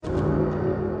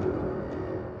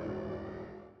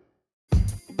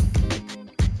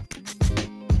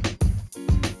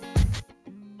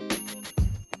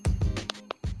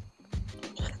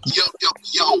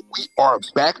are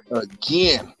back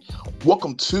again.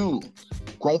 Welcome to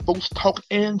Grown Folks Talk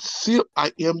and Sip.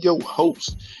 I am your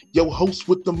host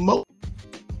with the most,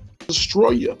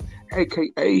 Destroyer,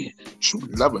 aka True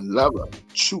Lover, a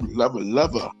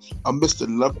Mr.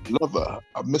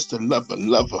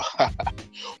 Lover.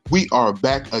 We are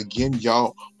back again,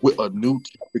 y'all, with a new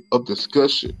topic of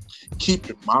discussion.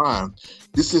 Keep in mind,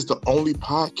 this is the only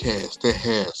podcast that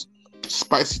has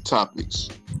spicy topics,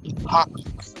 hot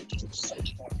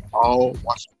conversations, all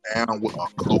washed down with a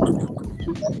cold.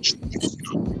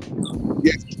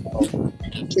 Yes, y'all.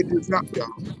 Check this out, y'all.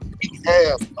 We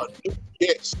have a new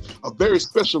guest, a very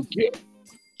special guest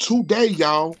today,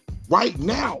 y'all. Right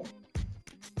now,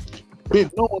 been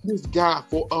knowing this guy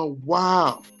for a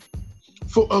while,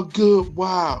 for a good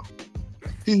while.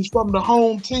 He's from the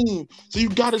home team, so you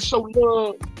got to show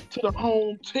love to the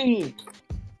home team.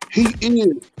 He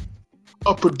is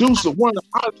a producer, one of the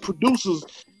hottest producers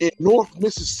in North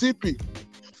Mississippi.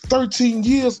 13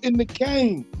 years in the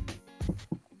game.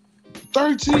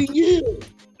 13 years.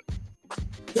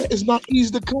 That is not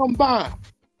easy to come by.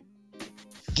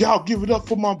 Y'all give it up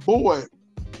for my boy,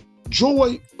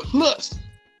 Joi Plus.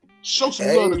 Show some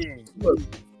love to Joi Plus.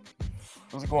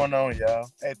 What's going on, y'all?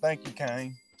 Hey, thank you,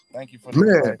 Kane. Thank you for the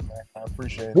invite, man. I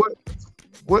appreciate it.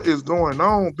 What is going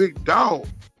on, big dog?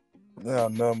 No,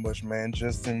 not much, man.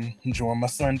 Just enjoying my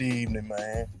Sunday evening,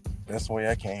 man. Best way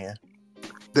I can.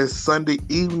 That Sunday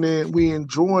evening, we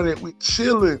enjoying it, we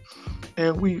chilling,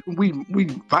 and we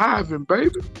vibing,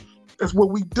 baby. That's what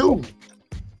we do.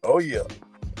 Oh yeah.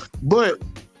 But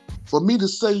for me to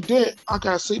say that, I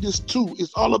gotta say this too.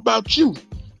 It's all about you.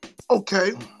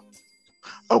 Okay.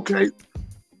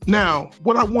 Now,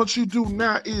 what I want you to do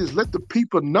now is let the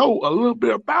people know a little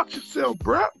bit about yourself,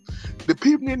 bruh. The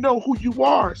people need to know who you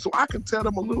are, so I can tell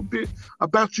them a little bit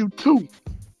about you too.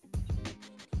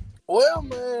 Well,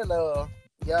 man,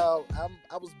 y'all,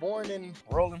 I was born in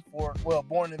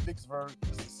born in Vicksburg,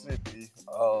 Mississippi.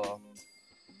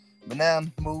 But now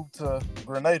I moved to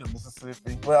Grenada,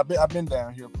 Mississippi. Well, I've been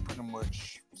down here pretty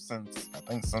much since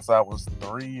I was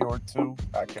 3 or 2.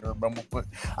 I can't remember, but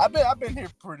I've been here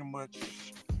pretty much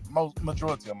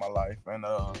majority of my life, and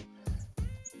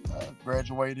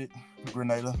graduated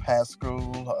Grenada High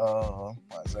School.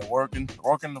 Like I said, working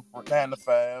 9 to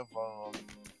 5.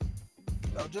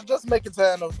 Just making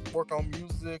time to work on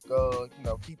music.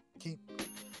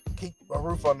 Keep a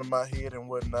roof under my head and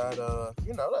whatnot.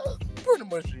 That's pretty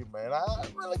much it, man. I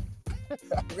really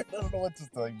don't know what to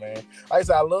say, man. Like I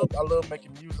said, I love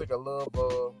making music. I love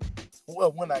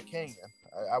when I can.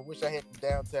 I wish I had the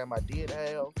downtime I did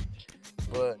have,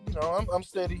 but I'm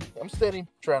steady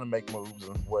trying to make moves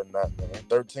and whatnot, man.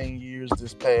 13 years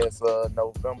this past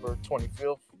November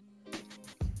 25th.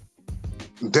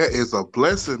 That is a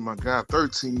blessing, my guy.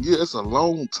 13 years, it's a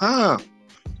long time.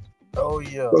 Oh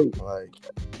yeah, like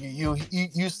you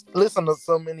listen to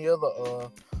so many other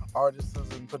artists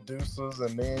and producers,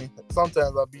 and then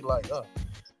sometimes I'll be like,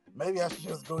 maybe I should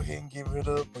just go ahead and give it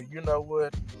up. But you know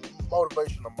what?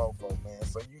 Motivational mofo, man.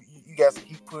 So you guys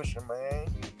keep pushing, man.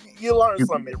 You learn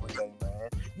something every day, man.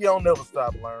 You don't never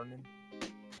stop learning.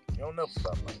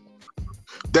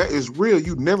 That is real.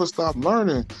 You never stop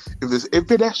learning. If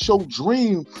that's your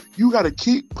dream, you got to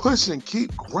keep pushing,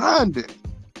 keep grinding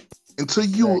until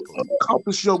you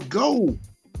accomplish your goal.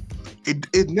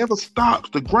 It never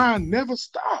stops. The grind never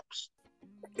stops.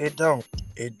 It don't.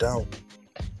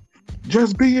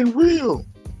 Just being real.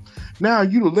 Now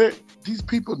you let these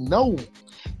people know,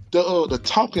 the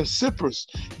talking sippers.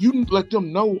 You let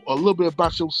them know a little bit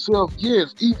about yourself.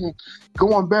 Yes, even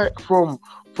going back from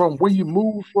where you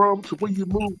moved from to where you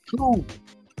moved to.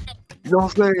 You know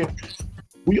what I'm saying?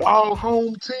 We all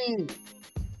home team.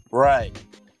 Right.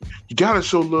 You gotta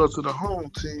show love to the home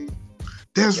team.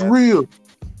 That's real.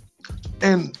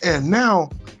 And now,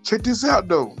 check this out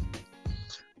though.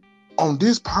 On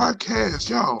this podcast,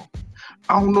 y'all,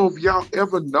 I don't know if y'all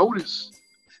ever noticed,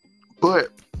 but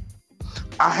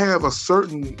I have a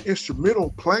certain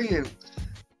instrumental playing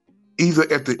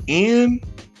either at the end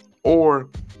or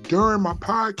during my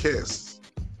podcasts.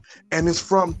 And it's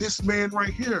from this man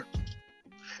right here.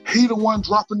 He the one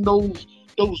dropping those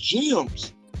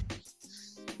gems.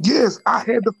 Yes, I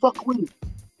had to fuck with it.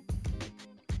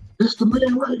 It's the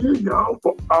man right here, y'all,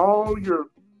 for all your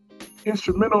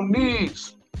instrumental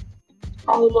needs.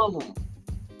 All of them.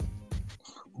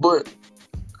 But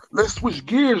let's switch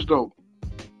gears, though.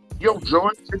 Yo, Joi,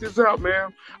 check this out,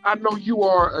 man. I know you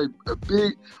are a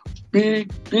big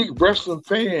wrestling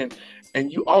fan,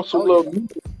 and you also love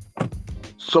music.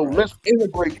 So let's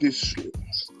integrate this shit.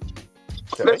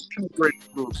 Okay. Let's integrate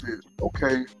it a little bit.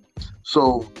 Okay.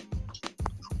 So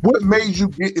What made you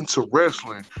get into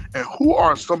wrestling, and who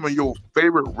are some of your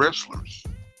favorite wrestlers?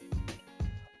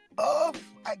 Uh,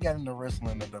 I got into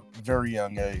wrestling at a very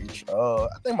young age. I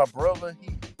think my brother,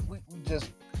 we just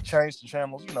changed the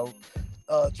channels, channel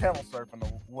surfing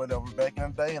or whatever back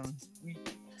in the day, and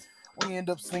we end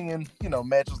up seeing,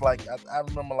 matches like I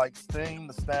remember like Sting,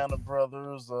 the Steiner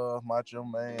Brothers, Macho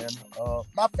Man.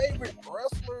 My favorite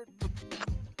wrestler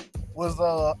was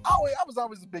I was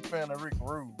always a big fan of Rick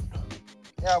Rude.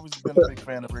 Yeah, I always been a big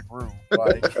fan of Rick Rude.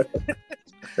 Like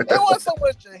it wasn't so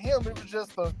much of him, it was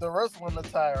just the wrestling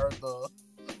attire,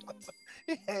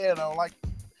 he had on, like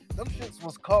them shits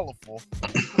was colorful.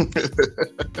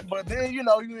 But then you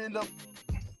end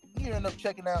up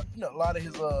checking out a lot of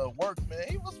his work, man.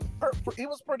 He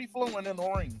was pretty fluent in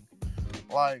the ring.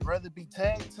 Like whether it be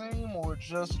tag team or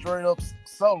just straight up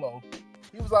solo,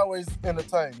 he was always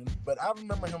entertaining. But I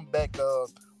remember him back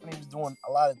when he was doing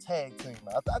a lot of tag team.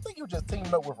 I think he was just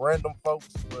teaming up with random folks,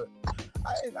 but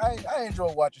I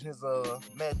enjoy watching his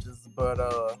matches. But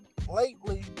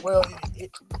lately, well,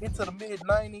 into the mid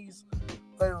 '90s,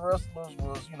 favorite wrestlers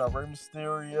was Rey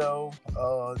Mysterio,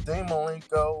 Dean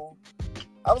Malenko.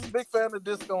 I was a big fan of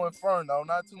Disco Inferno.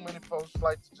 Not too many folks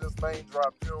like to just name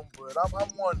drop him, but I'm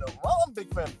one of them. I'm a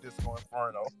big fan of Disco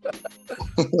Inferno.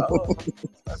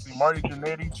 I see Marty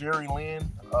Jannetty, Jerry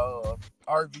Lynn,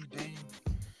 RVD.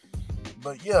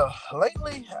 But yeah,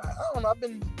 lately, I don't know.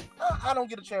 I don't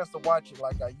get a chance to watch it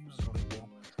like I usually do.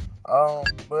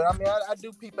 But I mean, I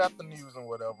do peep out the news and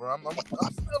whatever. I'm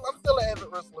still an avid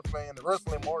wrestling fan, the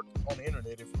wrestling mark on the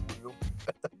internet, if you will.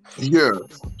 Yeah,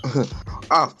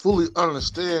 I fully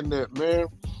understand that, man.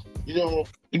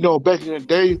 Back in the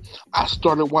day, I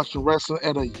started watching wrestling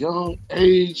at a young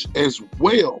age as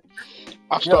well.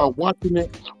 I started watching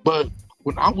it, but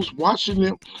when I was watching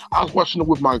it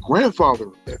with my grandfather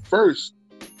at first.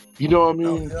 You know what I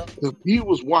mean? Oh, yeah. He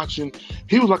was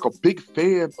like a big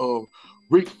fan of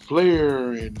Ric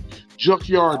Flair and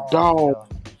Junkyard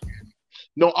Dog.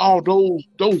 Yeah. All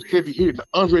those heavy hitters,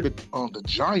 Andre the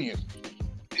Giant.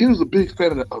 He was a big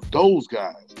fan of those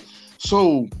guys.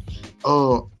 So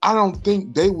I don't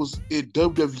think they was in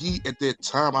WWE at that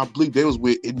time. I believe they was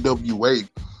with NWA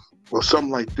or something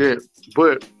like that.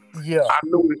 But yeah,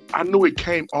 I knew it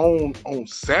came on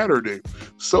Saturday.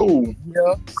 So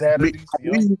yeah, Saturdays.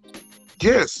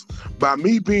 Yes, by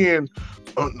me being,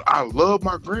 I love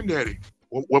my granddaddy.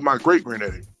 Well, my great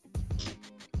granddaddy.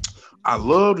 I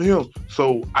loved him,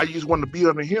 so I just wanted to be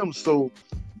under him. So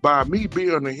by me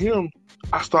being under him,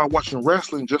 I started watching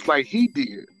wrestling just like he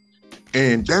did,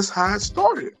 and that's how it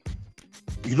started.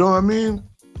 You know what I mean?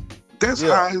 That's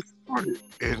how it started,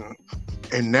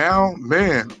 and now,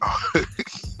 man,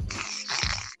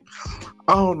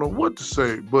 I don't know what to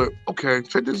say, but okay,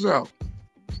 check this out.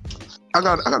 I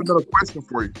got another question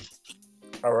for you.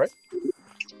 All right.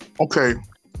 Okay,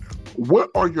 what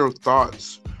are your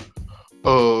thoughts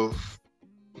of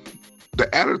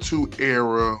the Attitude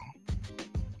Era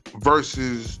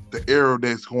versus the era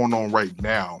that's going on right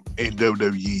now in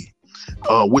WWE?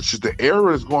 Which is the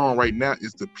era that's going on right now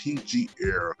is the PG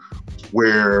era,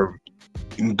 where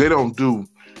they don't do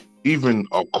even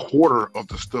a quarter of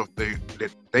the stuff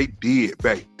that they did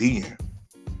back then.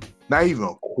 Not even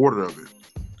a quarter of it.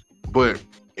 But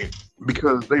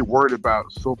because they worried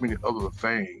about so many other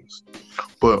things.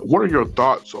 But what are your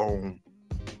thoughts on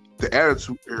the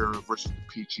Attitude Era versus the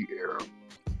PG era?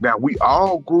 Now, we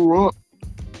all grew up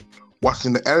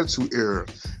watching the Attitude Era.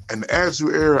 And the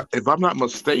Attitude Era, if I'm not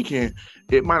mistaken,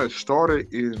 it might have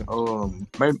started in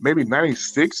maybe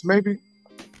 96, maybe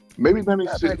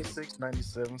 96. 96,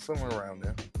 97, somewhere around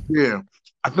there. Yeah.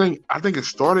 I think it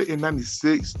started in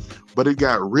 96, but it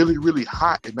got really, really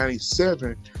hot in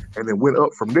 97, and it went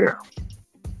up from there.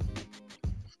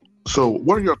 So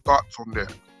what are your thoughts on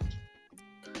that?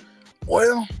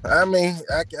 Well, I mean,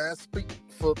 I speak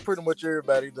for pretty much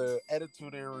everybody. The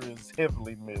Attitude Era is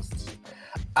heavily missed.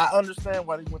 I understand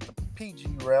why they went the PG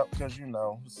route, because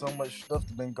so much stuff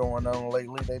has been going on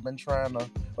lately. They've been trying to,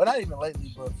 well, not even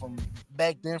lately, but from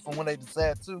back then, from when they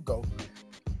decided to go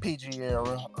PG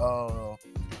era,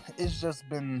 it's just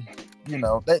been,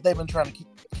 they've been trying to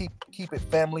keep it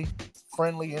family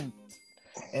friendly and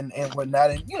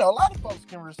whatnot. And a lot of folks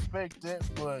can respect it,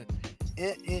 but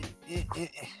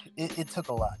it took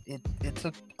a lot. It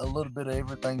took a little bit of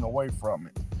everything away from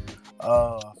it.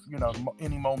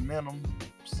 Any momentum.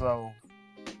 So,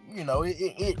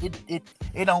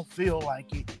 it don't feel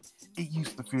like it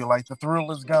used to feel like. The thrill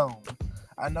is gone.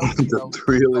 I know the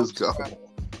thrill is gone.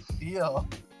 Yeah.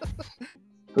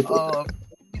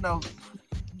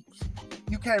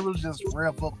 You can't really just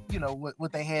rev up,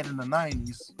 what they had in the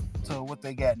 90s to what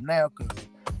they got now, because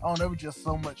Oh, there was just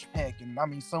so much packing. I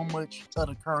mean, so much of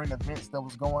the current events that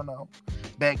was going on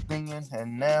back then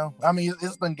and now. I mean,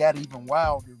 it's done got even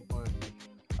wilder, but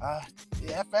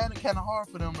yeah, I found it kind of hard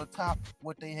for them to top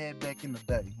what they had back in the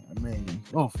day. I mean,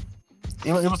 oof,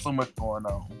 it was so much going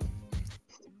on.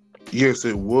 Yes,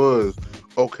 it was.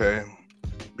 Okay.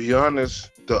 Be honest,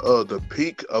 the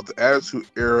peak of the Attitude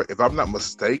Era, if I'm not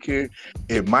mistaken,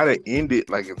 it might have ended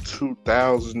like in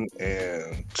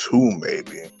 2002,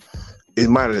 maybe. It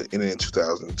might have ended in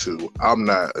 2002. I'm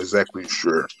not exactly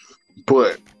sure,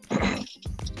 but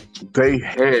they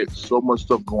had so much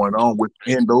stuff going on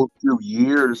within those few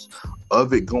years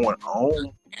of it going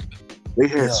on. They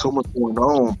had Yeah, so much going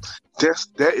on.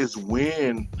 That is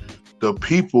when the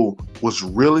people was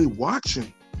really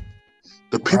watching.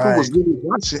 The people was right, really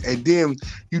watching, and then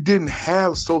you didn't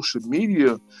have social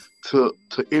media to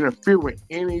interfere with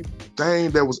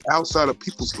anything that was outside of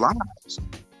people's lives.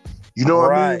 You know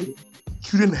what I mean? right,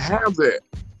 You didn't have that.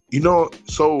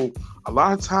 So a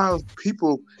lot of times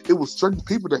it was certain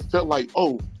people that felt like,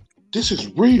 oh, this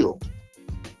is real.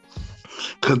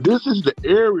 Cause this is the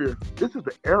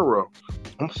era,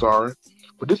 I'm sorry,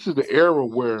 but this is the era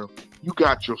where you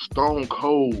got your Stone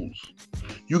Colds,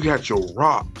 you got your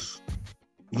Rocks,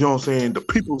 you know what I'm saying? The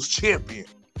people's champion.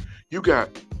 You got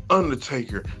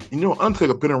Undertaker.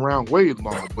 Undertaker been around way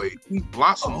longer, but he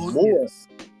blossomed oh more yes,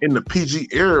 in the PG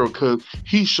era because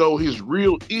he showed his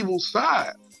real evil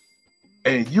side.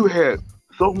 And you had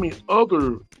so many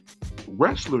other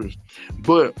wrestlers,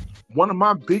 but one of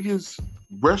my biggest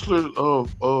wrestlers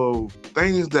of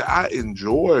things that I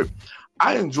enjoyed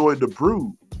the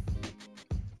Brood.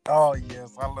 oh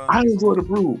yes, I love I me some enjoyed the Brood,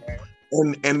 Brood. man.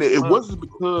 And it Love wasn't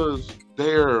because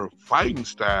their fighting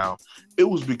style, it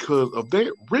was because of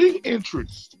their ring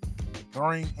interest.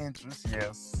 green interest,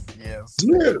 yes, yes.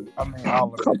 Yeah. I mean,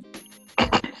 all of Come,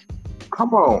 it.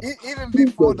 come on. Even He before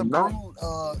does the not. Brood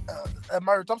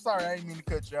emerged, I'm sorry, I didn't mean to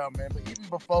cut you out, man. But even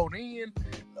before then,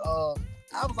 uh,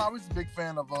 I was always a big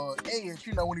fan of Edge.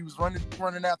 You know, when he was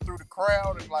running out through the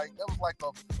crowd, and like that was like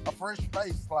a fresh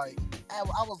face. Like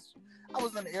I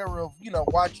was in the era of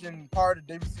watching part of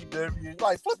WCW,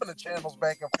 like flipping the channels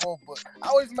back and forth. But I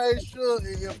always made sure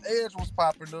if Edge was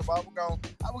popping up, I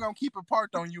was gonna keep it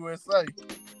parked on USA.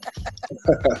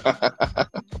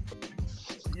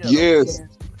 Yeah, the Yes,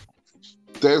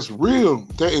 Edge. that's real.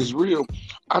 That is real.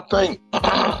 I think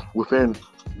within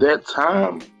that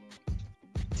time,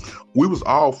 we was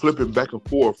all flipping back and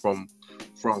forth from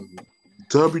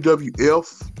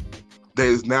WWF, that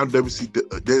is now that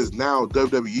is now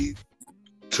WWE,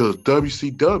 to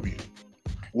WCW.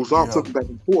 Was all Yeah, flipping back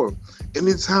and forth.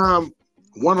 Anytime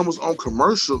one of them was on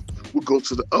commercial, we'd go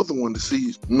to the other one to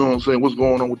see, what I'm saying, what's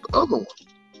going on with the other one.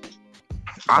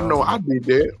 I know most I did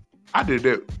that. I did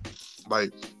that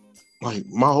like my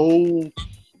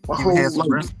even whole had some like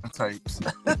wrestling tapes.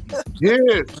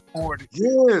 yes, Recorded.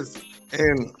 yes.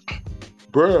 And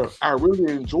bruh, I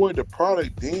really enjoyed the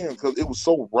product then because it was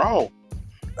so raw.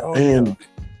 Oh yeah. And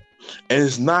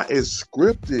it's not as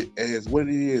scripted as what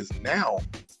it is now.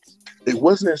 It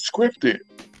wasn't as scripted.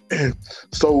 And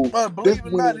so But that's believe it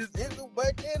or not, when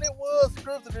back then it was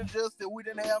scripted. It's just that we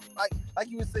didn't have like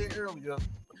you were saying earlier,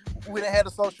 we didn't have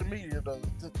the social media to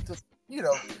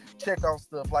check on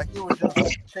stuff. Like it was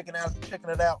just checking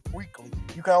it out weekly.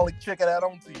 You can only check it out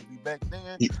on TV. Back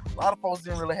then, a lot of folks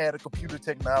didn't really have the computer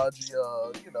technology.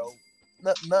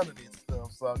 None of this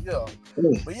stuff. So yeah,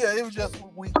 but yeah, it was just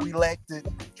we lacked it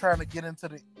trying to get into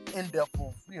the in depth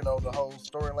of the whole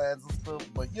storylines and stuff.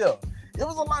 But yeah, it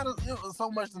was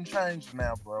so much done changed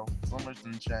now, bro. So much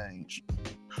done changed.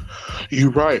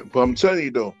 you're right. But I'm telling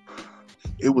you though,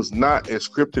 it was not as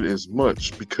scripted as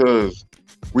much because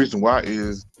reason why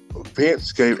is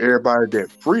Vince gave everybody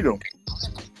that freedom.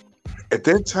 At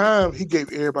that time, he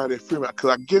gave everybody that freedom because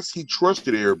I guess he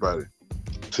trusted everybody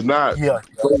to not Yeah,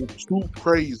 go too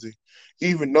crazy,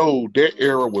 even though that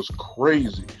era was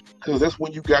crazy. Because that's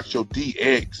when you got your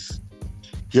DX,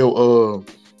 your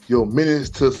Menace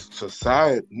to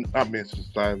Society, not Menace to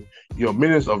Society, your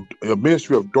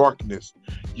Ministry of Darkness,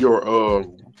 your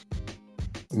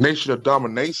Nation of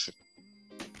Domination,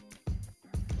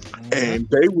 mm-hmm. and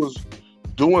they was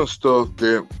doing stuff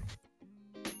that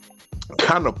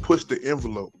kind of pushed the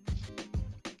envelope,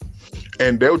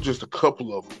 and there were just a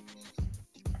couple of them.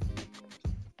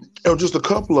 There were just a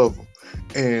couple of them,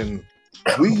 and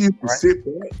we used to Right. sit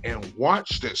back and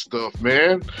watch that stuff,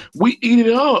 man. We eat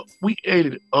it up. We ate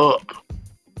it up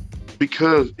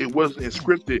because it wasn't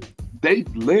scripted. They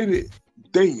let it.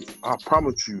 I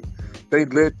promise you, they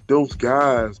let those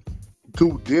guys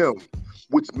do them,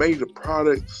 which made the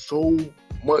product so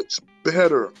much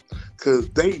better because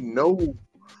they know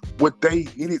what they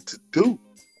needed to do.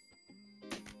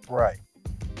 Right.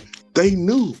 They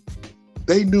knew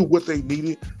what they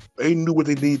needed. They knew what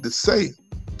they needed to say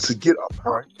to get a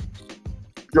pop.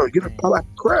 Get a pop out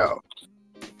the crowd.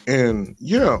 And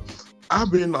yeah,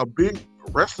 I've been a big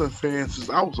wrestling fan since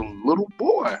I was a little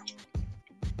boy.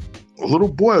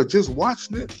 Just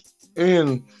watching it,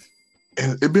 and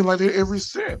it's been like that ever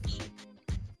since.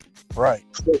 Right.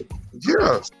 So,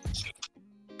 yeah,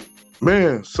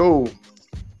 man. So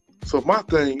my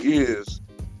thing is,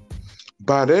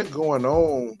 by that going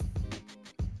on,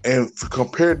 and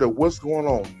compared to what's going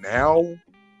on now,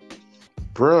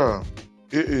 bruh,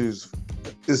 it's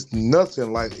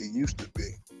nothing like it used to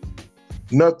be.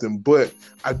 Nothing. But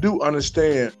I do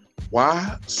understand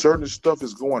why certain stuff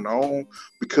is going on,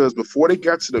 because before they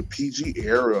got to the PG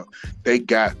era, they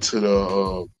got to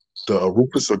the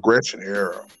ruthless aggression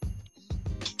era.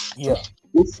 Yeah.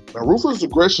 The ruthless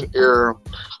aggression era,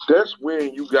 that's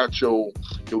when you got your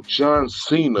John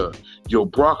Cena, your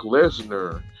Brock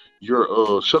Lesnar,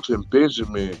 your Shucks and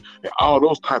Benjamin, and all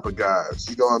those type of guys.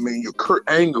 You know what I mean? Your Kurt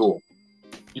Angle.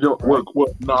 You know what?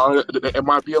 No, it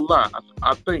might be a lie.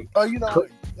 I think. Oh, you know what?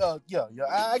 Yeah.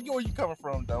 I get where you coming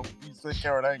from, though. You said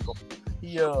Kurt Angle.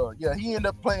 He ended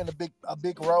up playing a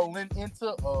big role into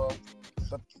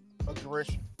the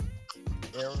aggression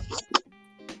era.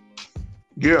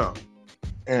 Yeah,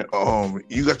 and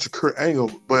you got your Kurt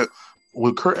Angle, but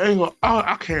with Kurt Angle,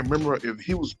 I can't remember if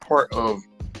he was part of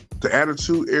the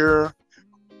Attitude Era.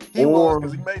 He was,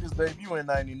 because he made his debut in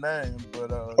 '99, but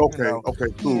cool.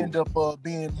 He ended up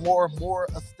being more and more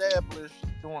established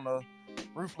during a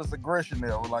ruthless aggression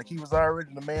era. Like, he was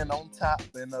already the man on top,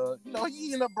 and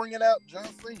he ended up bringing out John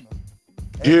Cena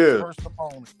as his first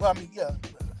opponent. Well, I mean,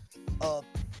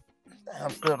 I'm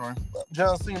stuttering.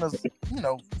 John Cena's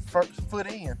first foot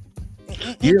in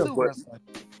wrestling.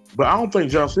 But I don't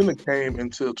think John Cena came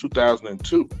until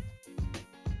 2002,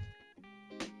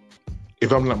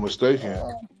 if I'm not mistaken.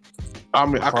 I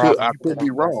mean, I could be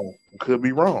wrong.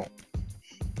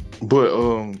 But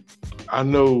I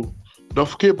know. Don't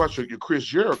forget about your Chris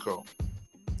Jericho.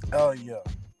 Oh yeah.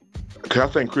 Cause I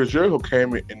think Chris Jericho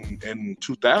came in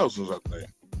 2000s. I think.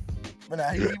 But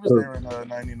he was there in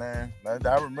 '99.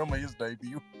 I remember his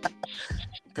debut.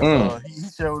 Cause he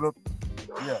showed up.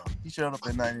 Yeah, he showed up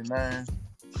in '99.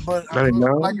 But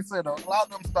like I said, a lot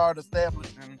of them started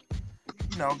establishing.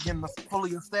 Getting us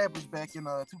fully established back in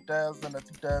 2000 or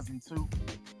 2002.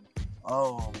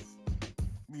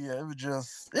 Yeah, it was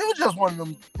just one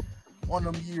of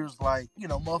them years, like,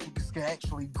 motherfuckers could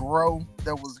actually grow.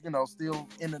 That was, still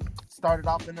started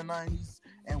off in the 90s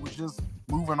and was just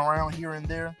moving around here and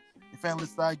there. And finally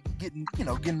started getting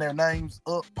their names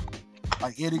up,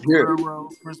 like Eddie Guerrero,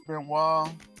 Chris Benoit.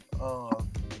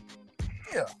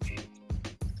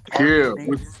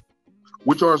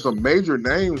 Which are some major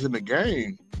names in the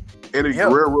game. Eddie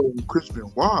Guerrero and Chris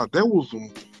Benoit.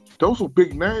 Those were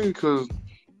big names, because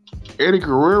Eddie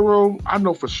Guerrero, I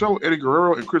know for sure Eddie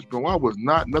Guerrero and Chris Benoit was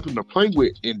nothing to play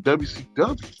with in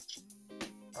WCW.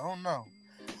 I don't know.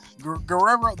 The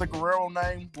Guerrero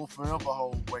name will forever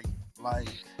hold weight. Like,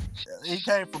 he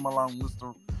came from a long list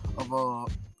of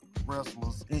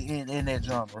wrestlers in that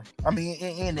genre. I mean,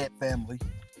 in that family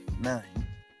name.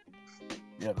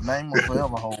 Yeah, the name will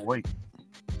forever hold weight.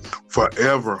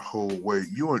 Forever hold weight.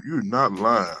 You're not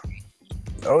lying.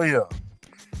 Oh yeah,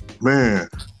 man.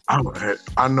 I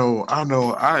know.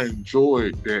 I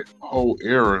enjoyed that whole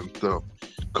era and stuff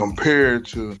compared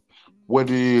to what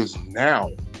it is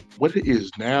now. What it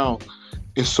is now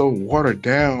is so watered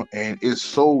down and it's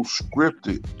so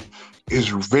scripted. It's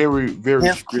very, very.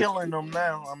 It's scripted. Killing them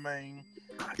now. I mean,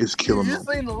 it's killing them.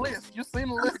 You seen the list?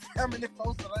 How many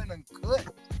folks that ain't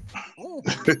cut? Ooh.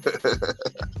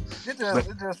 It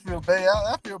just feel bad.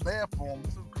 I feel bad for them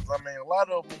too, because I mean, a lot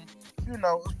of them,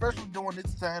 especially during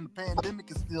this time, the pandemic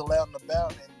is still out and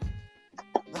about, and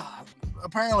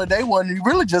apparently they wasn't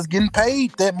really just getting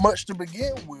paid that much to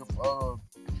begin with.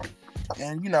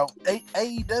 And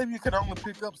AEW could only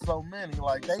pick up so many.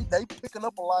 Like, they picking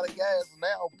up a lot of guys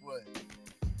now, but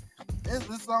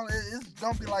it's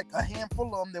gonna be like a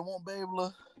handful of them that won't be able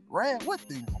to ride with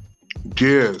them.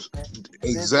 Yes,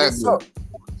 exactly.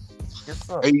 It's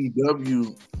up.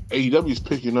 AEW is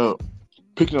picking up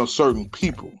certain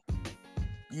people.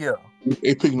 Yeah,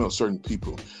 they're picking up certain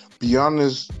people. Be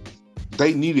honest,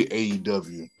 they needed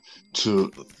AEW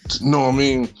to know what I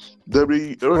mean.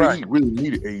 WWE really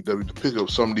needed AEW to pick up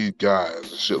some of these guys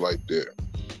and shit like that.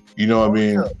 You know what I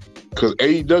mean? Because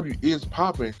AEW is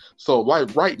popping. So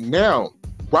like right now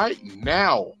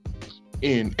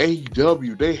in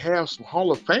AEW, they have some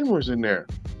Hall of Famers in there.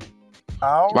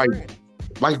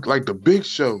 Like the Big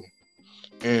Show,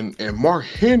 and Mark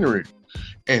Henry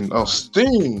and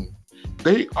Sting,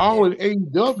 they all in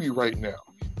AEW right now.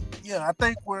 Yeah, I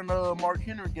think when Mark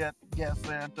Henry got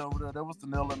signed over there, that was the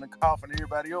nail in the coffin.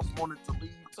 Everybody else wanted to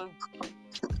leave too.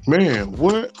 Man,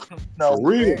 what? No, For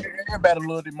real? everybody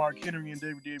loved Mark Henry in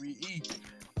WWE.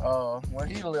 When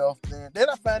he left, then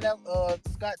I found out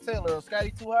Scott Taylor,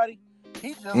 Scotty Too Hotty,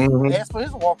 he just asked for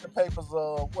his walking papers.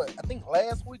 I think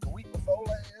last week, a week before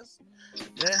last.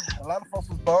 Yeah, a lot of folks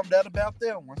was bummed out about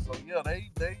that one. So yeah,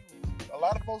 they a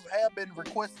lot of folks have been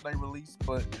requesting they release,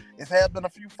 but it's had been a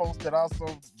few folks that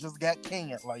also just got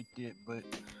canned like that. But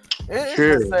it's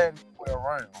just sad way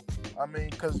around. I mean,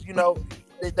 because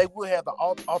they would have the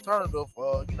alternative.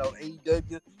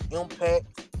 AEW, Impact.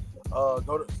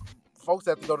 Folks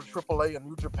have to go to AAA and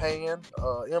New Japan,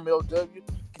 MLW.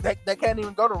 They can't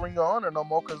even go to Ring of Honor no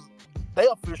more because they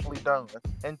officially done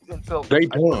until they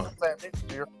done.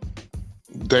 Next year.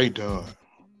 They done.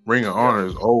 Ring of Honor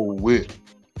is over with.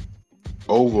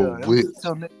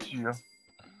 Until next year.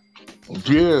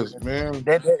 Yes, man. And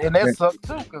that sucked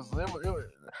too because that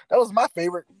was my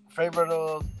favorite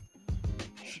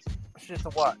shit to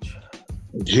watch.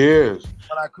 Yes.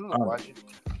 But I could watch it.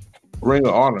 Ring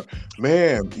of Honor.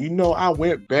 Man, I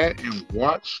went back and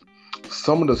watched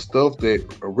some of the stuff that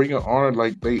Ring of Honor,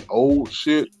 like they old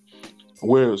shit,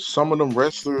 where some of them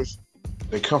wrestlers,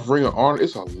 they come from Ring of Honor.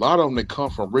 It's a lot of them that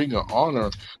come from Ring of Honor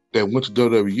that went to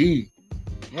WWE.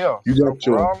 Yeah. You got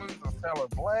your Rollins, Stellar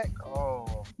Black.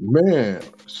 Oh. Man,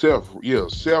 Seth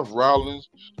Rollins,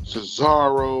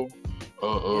 Cesaro,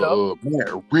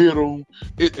 Matt Riddle.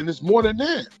 And it's more than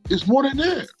that.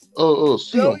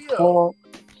 CM Punk.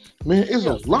 Man, it's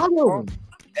a lot of them.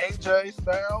 AJ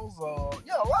Styles, a lot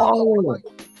of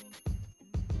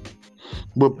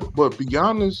them. But be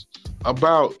honest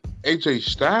about AJ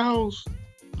Styles,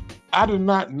 I did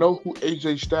not know who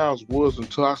AJ Styles was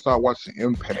until I started watching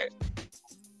Impact.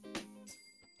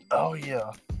 Oh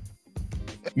yeah.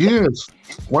 Yes.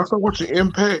 When I started watching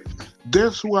Impact,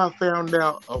 that's who I found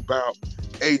out about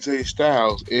AJ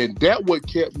Styles, and that what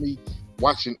kept me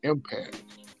watching Impact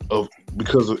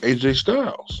because of AJ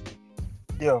Styles.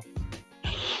 Yeah.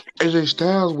 AJ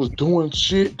Styles was doing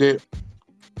shit that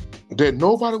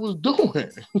nobody was doing.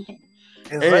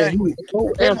 Exactly. And he was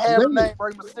so didn't have a name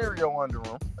Rey Mysterio under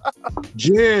him.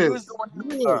 Yes. He was doing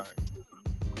his thing.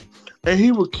 And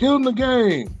he was killing the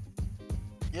game.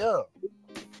 Yeah.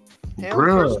 Him,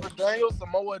 Christopher Daniels,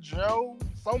 Samoa Joe,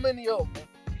 so many of them.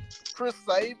 Chris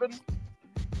Sabin.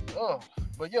 Oh,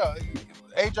 but yeah,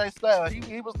 AJ Styles,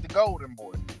 he was the golden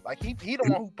boy. Like he the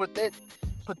one who put that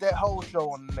whole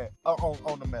show on the net,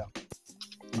 on the map.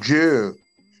 Yeah,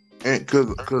 and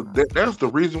because that's the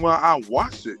reason why I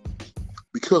watched it,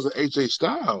 because of AJ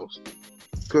Styles,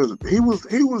 because he was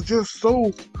just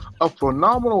so a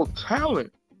phenomenal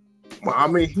talent. I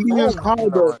mean, he is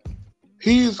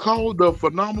called the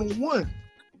phenomenal one.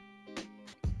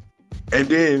 And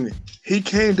then he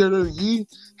came to WWE.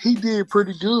 He did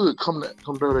pretty good come to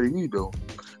WWE though,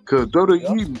 because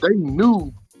WWE they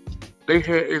knew they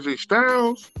had AJ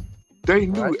Styles. They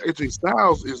knew AJ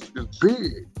Styles is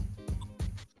big.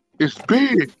 It's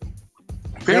big,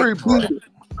 very big.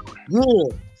 Yeah.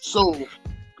 So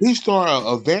he started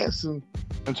advancing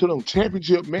into them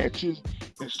championship matches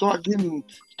and start getting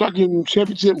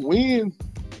championship wins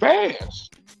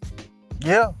fast.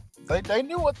 Yeah, they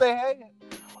knew what they had.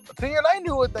 TNA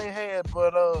knew what they had,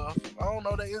 but I don't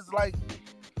know. It's like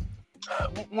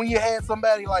when you had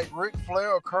somebody like Ric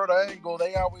Flair or Kurt Angle,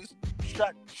 they always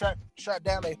shot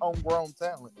down their homegrown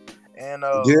talent, and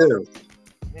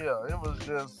it was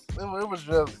just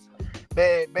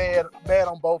bad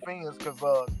on both ends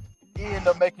because he ended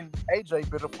up making AJ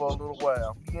bitter for a little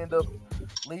while. He ended up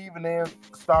leaving and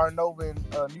starting over in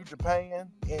New Japan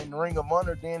and Ring of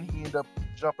Honor. Then he ended up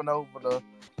jumping over to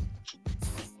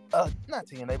not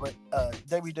TNA, but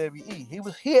WWE.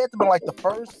 He had to be like the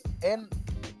first and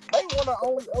maybe one of the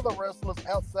only other wrestlers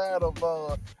outside of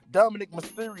Dominic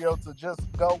Mysterio to just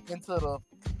go into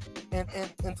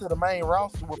the main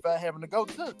roster without having to go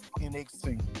to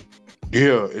NXT.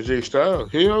 Yeah, AJ Styles.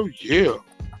 Hell yeah.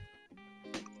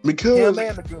 Because him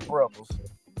and the Good Brothers.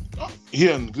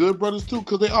 Yeah, and the Good Brothers too,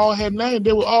 because they all had names.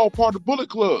 They were all part of the Bullet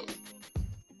Club.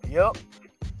 Yep.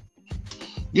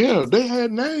 Yeah, they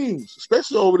had names,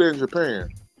 especially over there in Japan.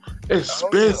 Over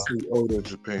there in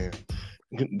Japan.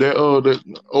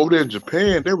 Over there in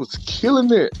Japan, they was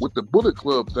killing it with the Bullet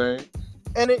Club thing.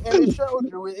 And it shows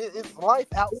you it's life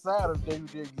outside of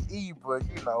WWE, but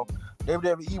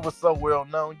WWE was so well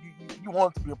known. You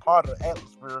wanted to be a part of the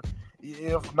atmosphere,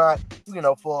 if not,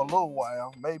 for a little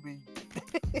while, maybe.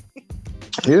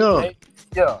 Yeah.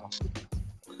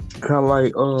 kind of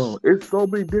like it's so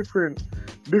many different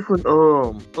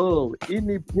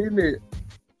independent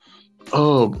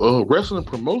wrestling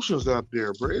promotions out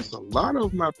there, bro. It's a lot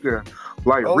of them out there.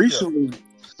 Like Oh yeah.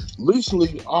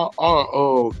 recently, our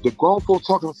the Grown Folk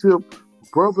Talking Tip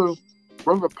brother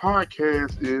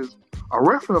podcast is a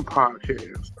wrestling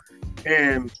podcast,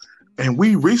 and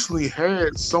we recently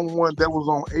had someone that was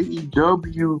on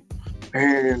AEW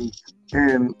and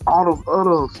all those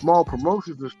other small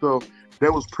promotions and stuff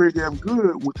that was pretty damn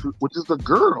good, which is a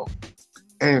girl,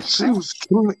 and she was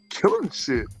killing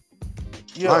shit.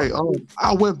 Yeah. Like,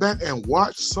 I went back and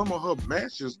watched some of her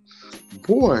matches.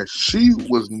 Boy, she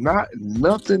was not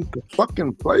nothing to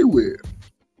fucking play with.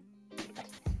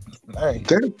 Hey.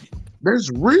 That's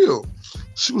real.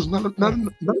 She was nothing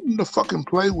to fucking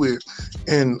play with.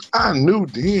 And I knew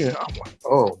then, I'm like,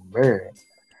 oh man,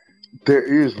 there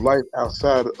is life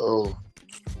outside of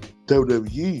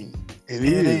WWE. It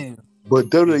is. But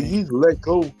WWE let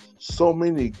go so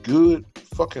many good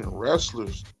fucking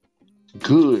wrestlers.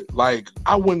 Good. Like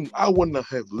I wouldn't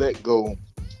have let go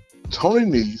Tony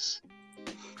Nese.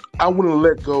 I wouldn't have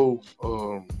let go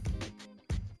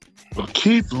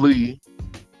Keith Lee.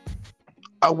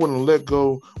 I wouldn't have let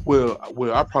go. Well,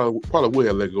 I probably would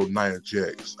have let go Nia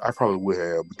Jax. I probably would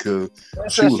have because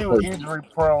she was injury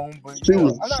prone, but she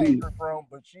was not injury prone,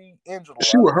 but she injured a lot.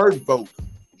 She was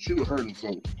hurting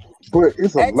folks. But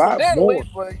it's a lot more.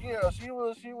 But yeah, she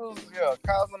was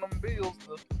causing them bills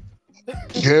to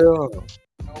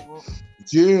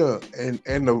Yeah,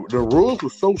 and the rules were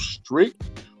so strict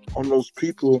on those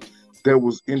people that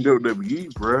was in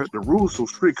WWE, bro. The rules so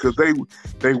strict because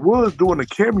they was doing a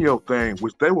cameo thing,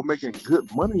 which they were making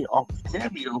good money off the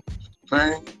cameo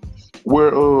thing,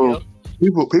 where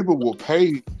people will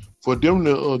pay for them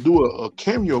to do a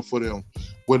cameo for them,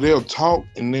 where they'll talk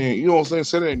and then you know what I'm saying,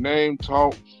 say their name,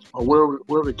 talk or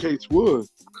whatever the case was,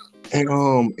 and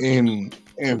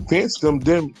Vince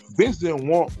didn't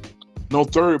want no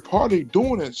third party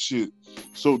doing that shit.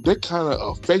 So that kind of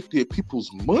affected people's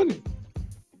money.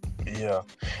 Yeah.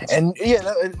 And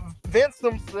Vince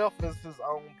himself is his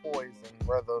own poison,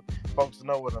 whether folks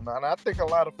know it or not. And I think a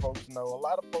lot of folks know. A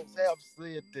lot of folks have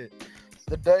said that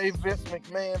the day Vince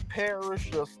McMahon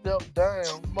perished or stepped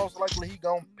down, most likely he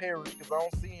gonna perish because I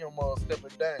don't see him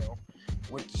stepping down.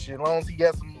 Which, as long as he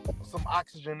got some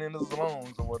oxygen in his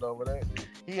lungs or whatever, that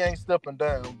he ain't stepping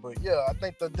down. But yeah, I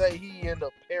think the day he end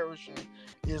up perishing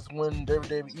is when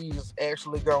WWE is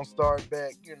actually gonna start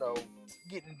back,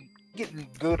 getting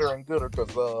gooder and gooder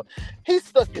because he's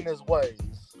stuck in his ways.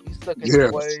 He's stuck in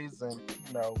his ways, and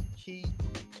he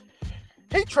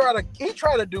try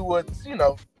to do what's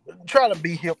try to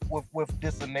be hip with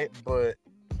this and that, but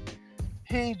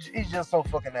he's just so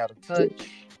fucking out of touch.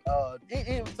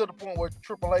 Even to the point where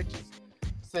Triple H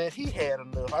said he had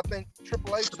enough. I think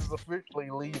Triple H is officially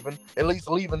leaving, at least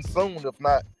leaving soon, if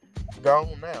not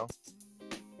gone now.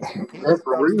 He's going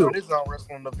to start his own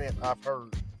wrestling event, I've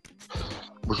heard.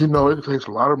 But it takes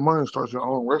a lot of money to start your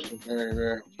own wrestling thing,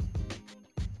 man.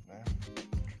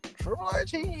 Triple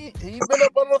H, he been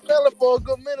up on the fella for a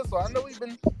good minute, so I know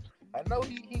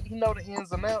he know the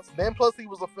ins and outs. Then plus he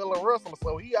was a fellow wrestler,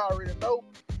 so he already know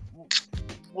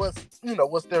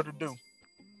what's there to do.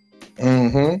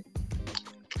 Mm-hmm.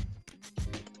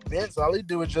 Vince, all he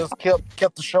do is just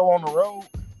kept the show on the road,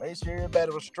 made sure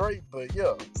everybody was straight. But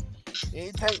yeah,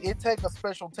 it take a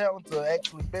special talent to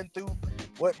actually been through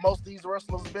what most of these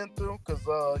wrestlers been through, because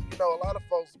a lot of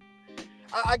folks.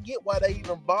 I get why they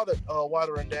even bothered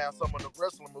watering down some of the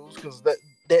wrestling moves, because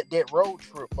that road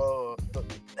trip,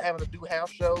 having to do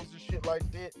house shows and shit like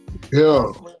that.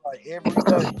 Yeah. Like every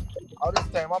day. All this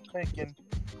time,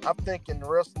 I'm thinking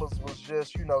wrestlers was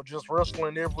just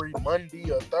wrestling every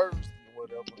Monday or Thursday or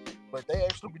whatever. But they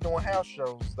actually be doing house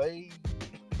shows. They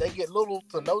get little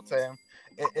to no time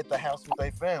at the house with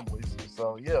their families.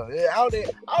 So yeah, all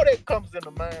that comes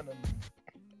into mind, and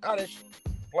all that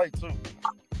play too.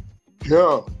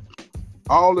 Yeah,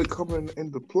 all that coming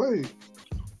into play,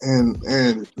 and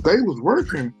they was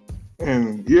working,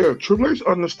 and yeah, Triple H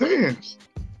understands.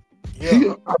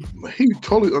 Yeah. He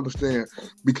totally understands,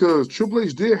 because Triple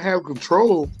H did have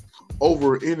control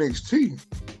over NXT,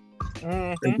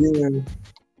 and then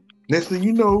next thing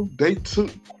you know, they took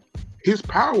his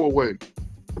power away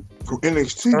from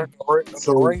NXT.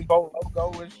 So rainbow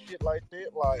logo and shit like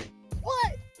that, like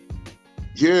what?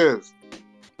 Yes.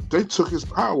 They took his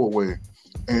power away.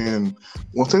 And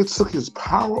once they took his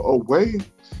power away,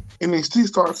 NXT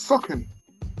started sucking.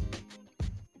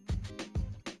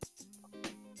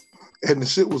 And the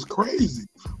shit was crazy.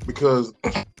 Because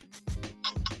if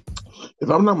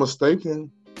I'm not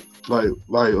mistaken, like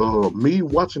me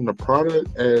watching the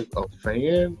product as a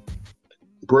fan,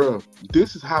 bruh,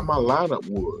 this is how my lineup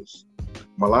was.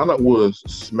 My lineup was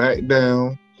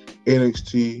SmackDown,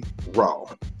 NXT, Raw.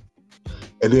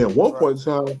 And then at one Right. point in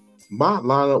time, my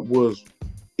lineup was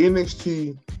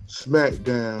NXT,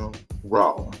 SmackDown,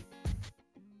 Raw.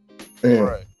 And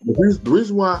Right. the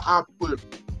reason why I put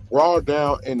Raw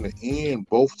down in the end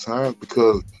both times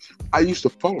because I used to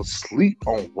fall asleep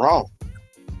on Raw.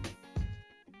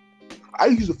 I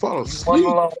used to fall You won asleep.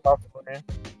 alone, my friend.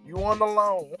 You won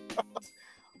alone.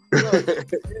 Look,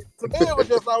 to me, it was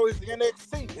just always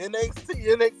NXT. Then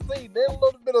a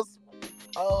little bit of,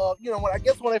 when I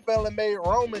guess when they finally made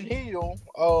Roman heel,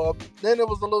 then it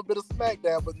was a little bit of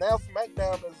SmackDown. But now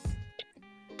SmackDown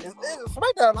is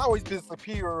SmackDown always been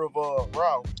superior of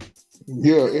Raw.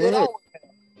 Yeah, It always.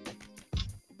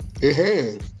 it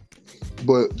has.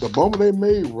 But the moment they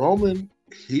made Roman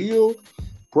heel,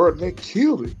 bro, they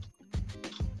killed it.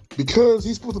 Because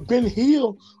he's supposed to have been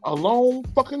heel a long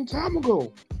fucking time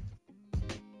ago.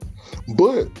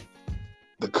 But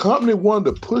the company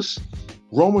wanted to push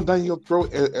Roman down your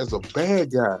throat as a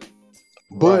bad guy.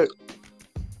 But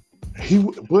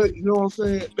but you know what I'm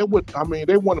saying? They want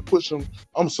to push him.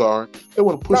 I'm sorry. They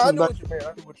want to push No, I him knew down what you meant.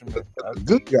 I knew what you meant. as a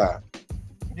good guy.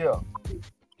 Yeah.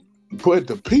 But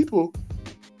the people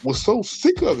were so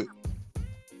sick of it.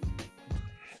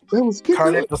 They were sick Turn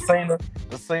of it it. the Cena,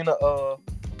 the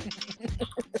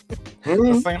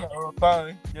Mhm. Cena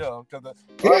thing. Yeah, because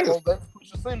Yes. they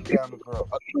push the Cena down the throat.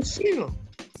 Another Cena.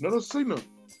 Another Cena.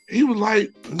 He was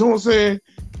like, you know what I'm saying?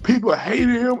 People hated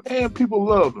him and people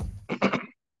loved him.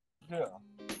 Yeah.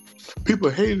 People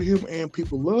hated him and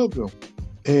people loved him.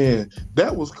 And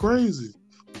that was crazy.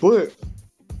 But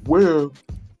where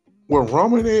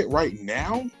Roman at right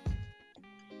now,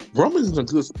 Roman's in a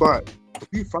good spot.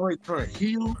 He finally turned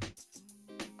heel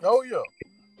Oh yeah.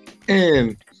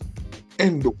 and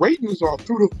the ratings are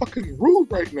through the fucking roof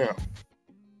right now.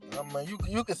 I mean,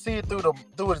 you can see it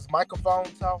through his microphone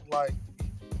talk. Like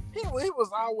he was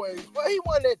always he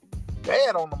wasn't that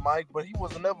bad on the mic, but he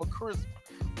was never crisp.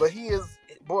 But he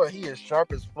is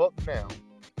sharp as fuck now.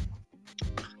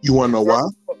 You wanna know why?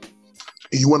 Sharp as fuck.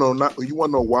 You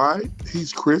wanna know why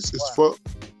he's Chris as Why? fuck?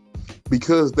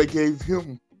 Because they gave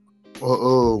him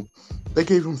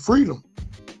freedom.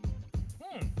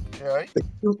 Okay.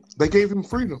 They gave him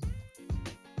freedom.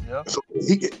 Yeah.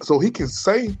 So he can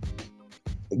say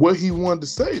what he wanted to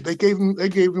say. They gave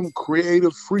him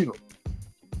creative freedom.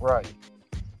 Right.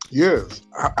 Yes,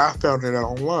 I found that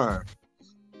out online.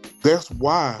 That's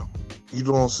why, you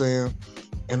know what I'm saying?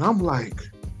 And I'm like,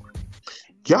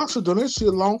 y'all should have done that shit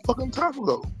a long fucking time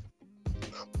ago.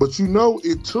 But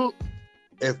it took,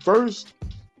 at first,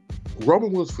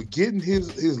 Roman was forgetting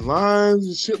his lines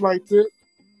and shit like that.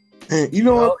 And you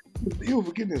know what? He was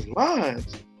forgetting his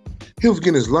lines. He was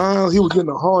getting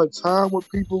a hard time with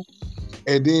people.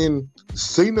 And then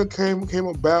Cena came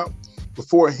about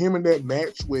before him in that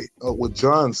match with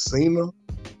John Cena.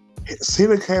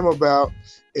 Cena came about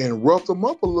and roughed him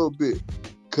up a little bit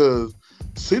because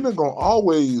Cena gonna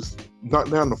always knock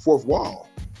down the fourth wall.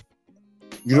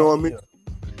 You know what I mean?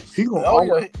 Yeah. He gonna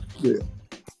always do that.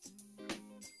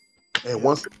 And Yeah.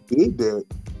 once he did that,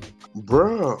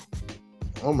 bruh,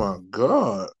 oh my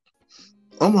god,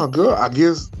 I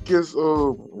guess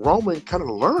Roman kind of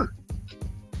learned.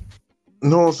 You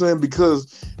know what I'm saying?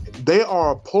 Because they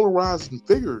are polarizing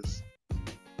figures.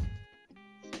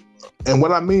 And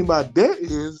what I mean by that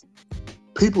is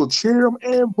people cheer him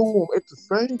and boo him at the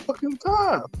same fucking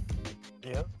time.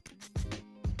 Yeah.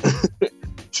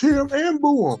 Cheer him and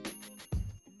boo him.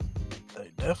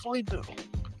 They definitely do.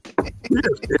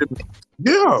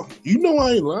 Yeah, you know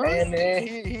I ain't lying. And then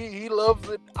he loves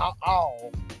it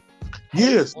all.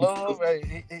 Yes. He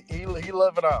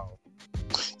love it all.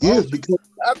 Yes, because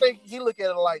I think he look at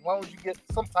it like, as long as you get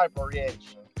some type of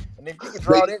reaction, and if you can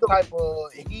draw that type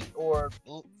of heat or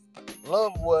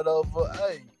love, whatever,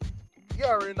 hey, you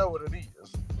already know what it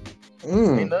is.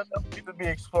 Ain't nothing else need to be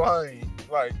explained.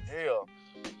 Like hell,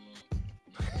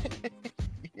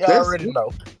 you already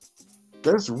know.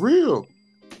 That's real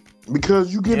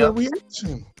because you get a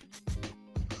reaction,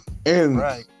 and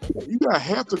you got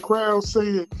half the crowd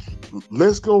saying,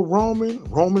 "Let's go, Roman.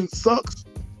 Roman sucks."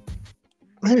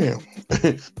 Man,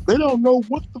 they don't know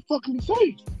what to fucking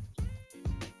say.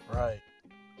 Right.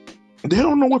 They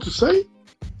don't know what to say.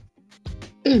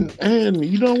 And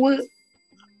you know what?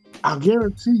 I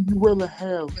guarantee you rather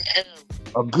have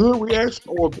a good reaction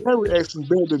or a bad reaction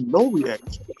better than no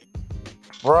reaction.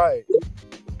 Right.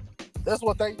 That's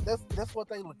what they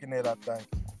looking at, I think.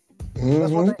 Mm-hmm.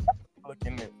 That's what they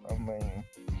looking at. I mean,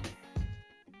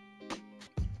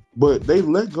 but they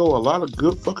let go a lot of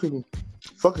good fucking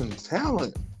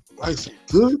talent. like some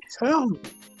good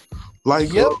talent.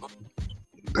 Like Yep.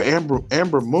 the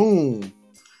Amber Moon,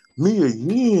 Mia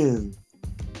Yin,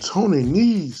 Tony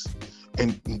Nese,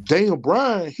 and Daniel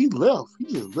Bryan. He left. He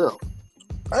just left.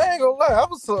 I ain't gonna lie.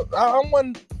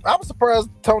 I was surprised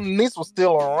Tony Nese was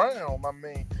still around. I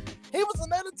mean, he was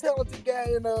another talented guy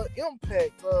in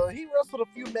Impact. He wrestled a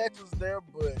few matches there,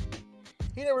 but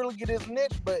he didn't really get his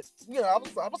niche. But I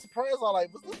was surprised. I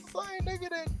like, was this the same nigga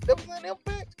that was in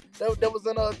Impact? That was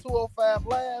in 205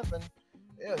 Live, and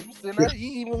yeah, he was sitting there.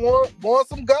 He even won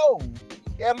some gold.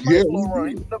 He had a nice little run.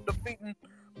 He ended up defeating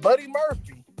Buddy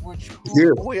Murphy,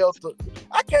 who else?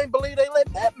 I can't believe they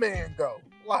let that man go.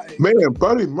 Like, man,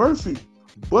 Buddy Murphy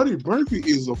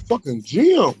is a fucking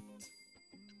gem.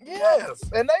 Yes,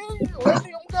 and they let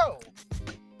him go.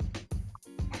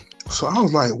 So I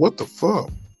was like, what the fuck?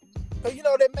 So,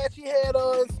 that match he had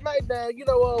in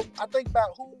SmackDown, I think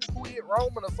about who hit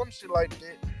Roman or some shit like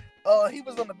that. He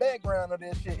was in the background of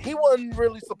that shit. He wasn't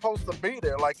really supposed to be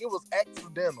there. Like, it was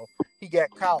accidental. He got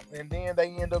caught, and then they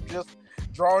end up just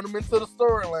drawing him into the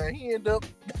storyline. He ended up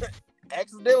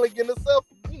accidentally getting himself,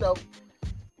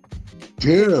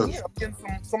 getting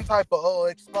some type of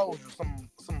exposure, some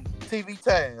TV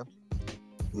time.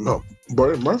 No,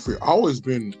 Buddy Murphy always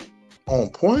been on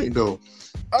point though.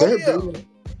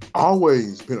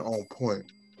 Always been on point.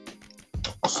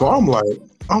 So I'm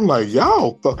like,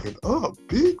 y'all fucking up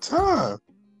big time.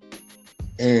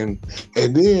 And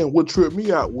then what tripped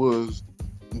me out was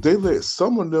they let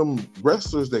some of them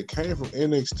wrestlers that came from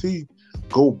NXT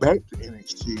go back to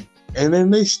NXT, and then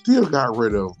they still got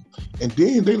rid of them. And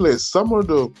then they let some of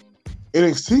the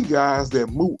NXT guys that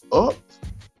moved up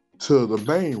to the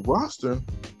main roster,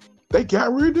 they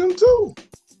got rid of them too.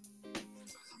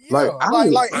 Yeah,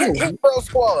 like Hit Row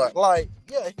Squad. Like,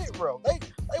 yeah, Hit Row. They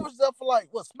was there for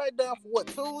SmackDown for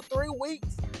 2-3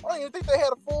 weeks. I don't even think they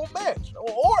had a full match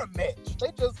or a match.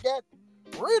 They just got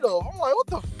rid of them. I'm like, what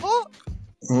the fuck?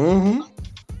 Mm-hmm.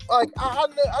 Like,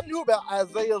 I knew about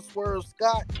Isaiah Swerve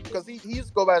Scott because he used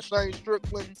to go by Shane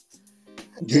Strickland.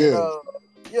 Yeah.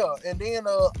 And then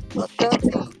Ashanti,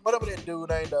 whatever that dude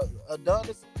named,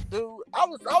 Adonis dude. I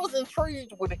was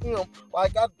intrigued with him.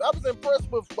 Like, I was impressed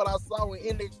with what I saw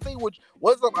in NXT, which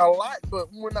wasn't a lot, but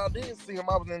when I did see him,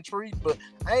 I was intrigued. But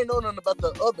I ain't know nothing about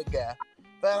the other guy.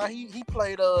 But he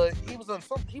played. He was in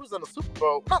a Super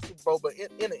Bowl, not Super Bowl, but in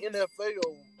the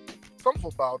NFL, some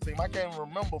football team. I can't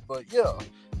remember, but yeah,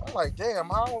 I'm like, damn,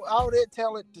 all that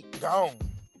talent gone.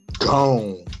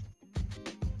 Gone.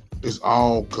 It's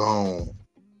all gone.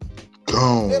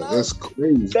 Gone. That's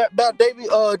crazy. About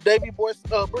Davey Boy,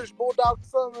 British Bulldog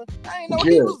son. I ain't know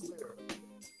he was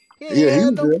there. He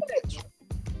had no match.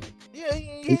 Yeah,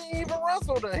 he didn't even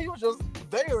wrestle there. He was just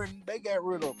there, and they got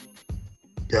rid of him.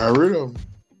 Got rid of him.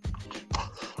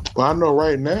 But I know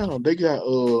right now they got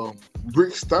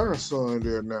Rick Steiner's son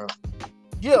there now.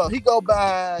 Yeah, he go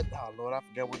by. Oh Lord, I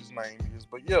forget what his name is,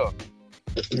 but yeah,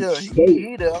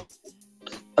 he there.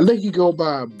 I think he go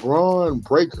by Braun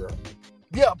Breaker.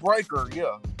 Yeah, Breaker.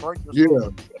 Yeah, Breaker. Yeah,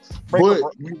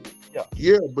 Breaker,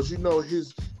 but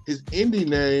his indie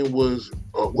name was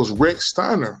Rex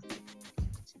Steiner.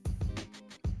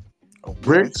 Okay.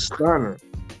 Rex Steiner.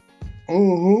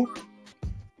 Mm-hmm.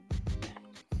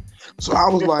 So I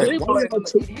was like, he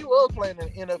was playing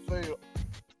in the NFL.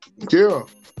 Yeah.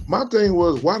 My thing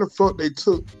was, why the fuck they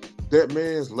took that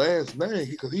man's last name?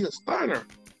 Because he a Steiner.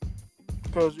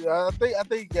 Because I think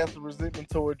he got some resentment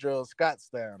towards Scott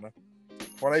Steiner.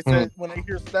 When they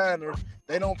hear Steiner,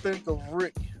 they don't think of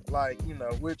Rick,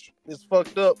 which is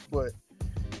fucked up, but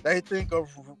they think of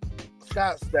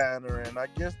Scott Steiner, and I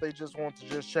guess they just want to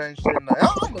just change their name.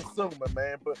 I'm assuming,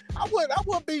 man, but I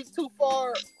wouldn't be too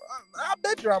far. I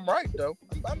bet you I'm right, though.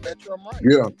 I bet you I'm right.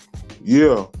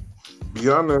 Yeah. Be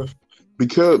honest,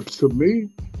 because to me,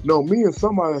 me and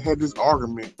somebody had this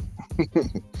argument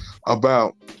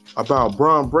about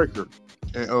Braun Breaker,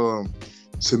 and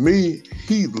to me,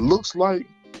 he looks like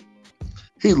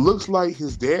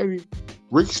his daddy,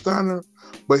 Rick Steiner,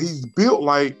 but he's built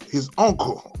like his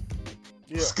uncle,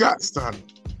 Scott Steiner.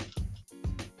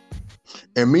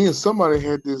 And me and somebody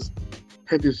had this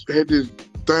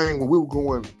thing where we were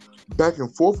going back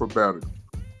and forth about it.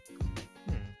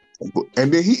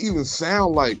 And then he even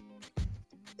sound like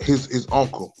his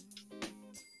uncle.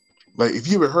 Like, if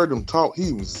you ever heard him talk, he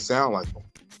even sound like him.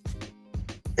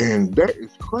 And that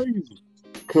is crazy,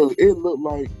 because it looked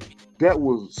like that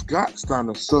was Scott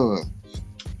Steiner's son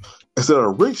instead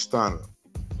of Rick Steiner.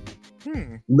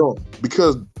 No,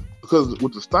 because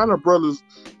with the Steiner brothers,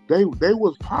 they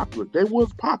was popular. They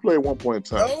was popular at one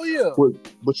point in time. Oh yeah. But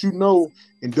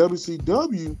in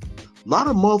WCW, a lot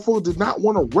of motherfuckers did not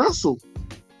want to wrestle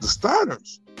the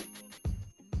Steiners.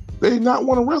 They did not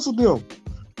want to wrestle them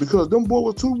because them boys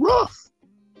were too rough.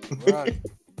 Right.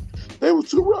 They were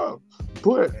too rough.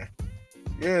 But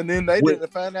yeah, and then they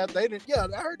didn't find out they didn't. Yeah,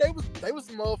 I heard they was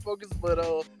some motherfuckers, but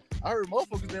I heard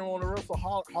motherfuckers didn't want to wrestle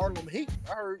Harlem Heat.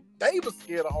 I heard they was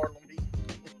scared of Harlem Heat.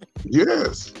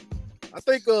 yes. I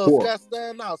think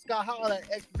Scott Hall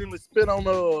accidentally spit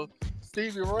on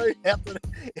Stevie Ray after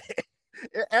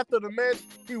the match.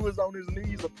 He was on his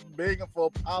knees begging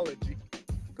for apology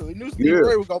because he knew Stevie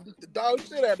Ray was gonna beat the dog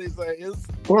shit out of his ass.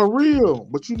 For real,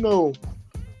 but you know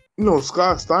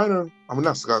Scott Steiner. I mean,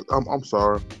 not Scott. I'm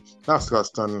sorry, not Scott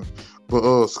Steiner,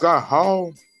 but Scott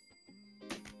Hall.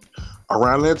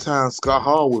 Around that time, Scott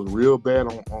Hall was real bad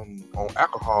on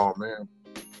alcohol, man.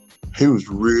 He was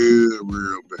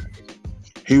real bad.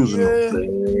 He was in a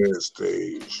bad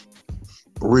stage.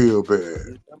 Real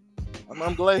bad.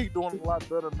 I'm glad he's doing a lot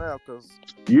better now, because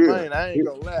man, I ain't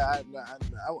gonna lie.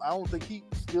 I don't think he'd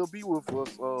still be with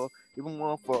us. Even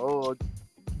one for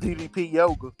DDP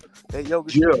Yoga. That yoga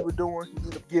shit he was doing, he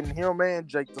ended up getting him and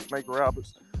Jake the Snake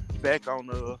Roberts back on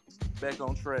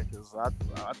track. Cause I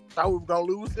thought we were gonna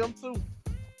lose him too.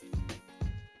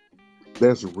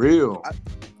 That's real.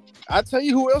 I tell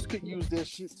you who else could use that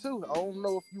shit too. I don't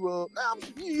know if you're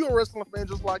a wrestling fan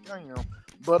just like I am,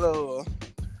 but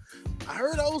I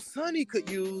heard old Sonny could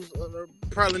use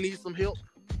probably need some help.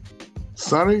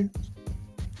 Sonny?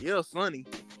 Yeah, Sonny.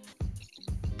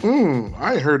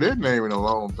 I ain't heard that name in a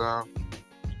long time.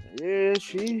 Yeah,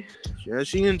 she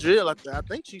in jail. I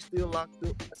think she's still locked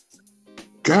up.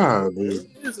 God,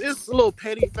 it's a little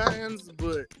petty fines,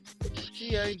 but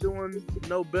she ain't doing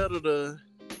no better to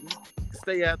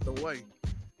stay out the way.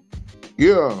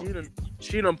 Yeah.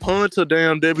 She done punched her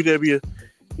damn WWE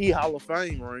Hall of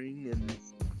Fame ring, and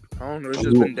I don't know, it's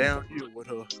just been downhill with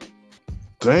her.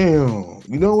 Damn.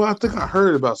 You know what? I think I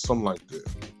heard about something like that.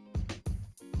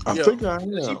 I think I have.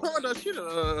 She punched her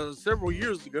shit several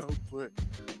years ago, but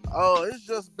it's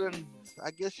just been, I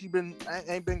guess she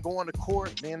ain't been going to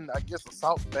court, then I guess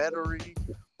assault, battery,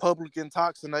 public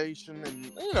intoxication,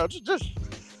 and just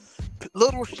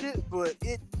little shit, but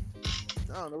I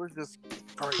don't know, it's just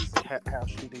crazy how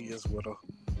shit is with her.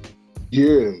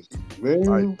 Yeah, man.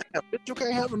 Like, damn, bitch, you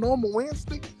can't have a normal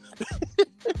Wednesday.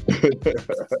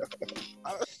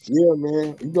 Yeah,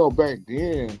 man. You know, back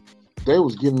then they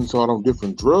was getting into all them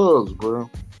different drugs, bro.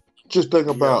 Just think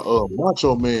about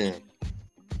Macho Man.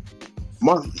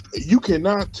 You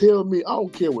cannot tell me. I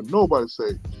don't care what nobody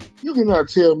say. You cannot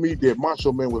tell me that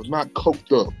Macho Man was not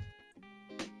coked up.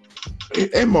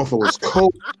 That motherfucker was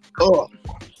coked up.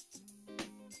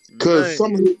 Because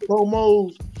some of his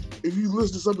promos, if you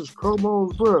listen to some of his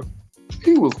promos, bro,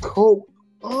 he was coked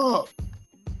up.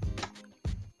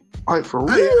 Like, for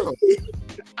real.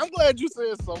 I'm glad you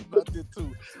said something about that,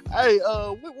 too. Hey,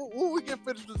 when we get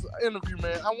finished this interview,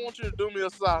 man, I want you to do me a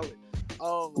solid.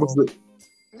 What's that?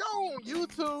 Go on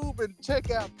YouTube and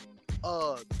check out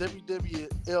WCW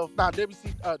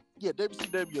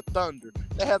Thunder.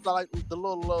 That has like the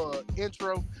little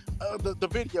intro, the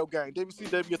video game,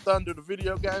 WCW Thunder, the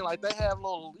video game. Like they have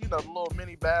little, little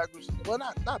mini biography. Well,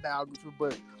 not biography,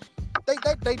 but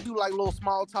they do like little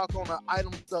small talk on the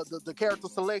item, the character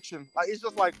selection. Like it's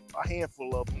just like a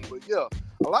handful of them. But yeah,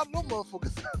 a lot of them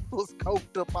motherfuckers was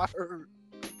coked up. I heard.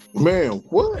 Man,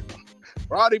 what?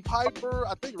 Roddy Piper,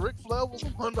 I think Ric Flair was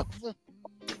one of them.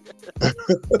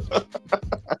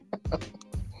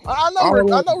 I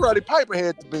know Roddy Piper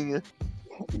had to be in.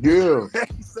 Yeah.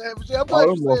 Savage. I'm glad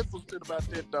you said some shit about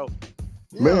that though.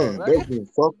 Yeah, man, they been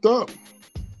fucked up.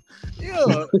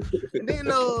 Yeah. And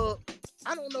then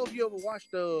I don't know if you ever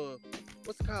watched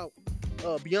what's it called?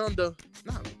 Beyond the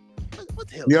what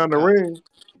the hell? Beyond the Ring.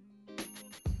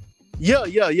 Yeah.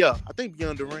 I think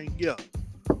Beyond the Ring, yeah.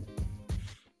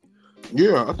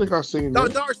 Yeah, I think I seen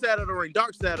that. Dark Side of the Ring.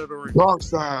 Dark Side of the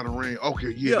Ring.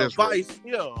 Okay, yeah, that's Vice, right.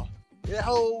 Yeah. That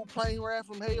whole plane ride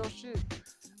from hell shit.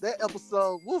 That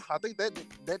episode, I think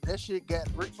that shit got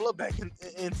Ric Flair back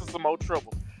into some more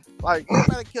trouble. Like,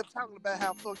 everybody kept talking about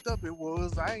how fucked up it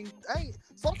was. I ain't.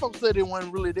 Some folks said it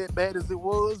wasn't really that bad as it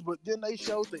was, but then they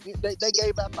showed they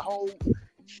gave out the whole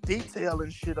detail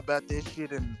and shit about that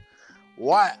shit, and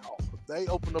wow, they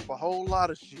opened up a whole lot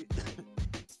of shit.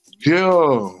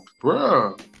 Yeah,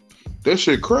 bruh. That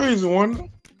shit crazy, wasn't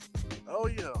it? Oh,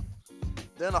 yeah.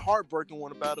 Then a heartbreaking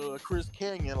one about Chris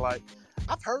Canyon. Like,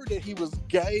 I've heard that he was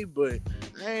gay, but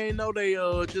I ain't know they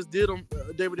just did him,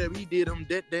 WWE did him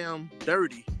that damn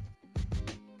dirty.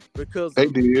 Because they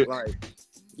did. Like,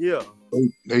 yeah.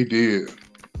 They did.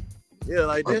 Yeah,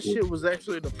 like that shit was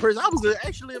actually in the prison. I was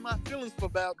actually in my feelings for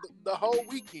about the whole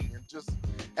weekend just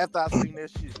after I seen that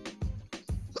shit.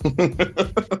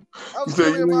 You say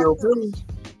you in your feelings?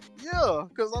 Yeah,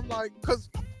 because I'm like, because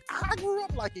I grew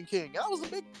up liking King. I was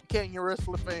a big King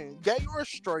wrestler fan, gay or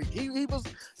straight. He was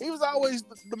always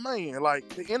the man, like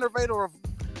the innovator of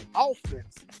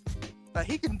offense. Like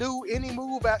he can do any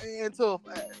move out of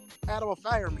a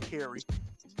fireman carry.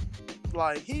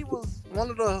 Like he was one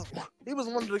of the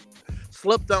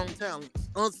slept on talents,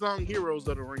 unsung heroes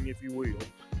of the ring, if you will.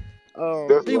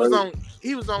 That's He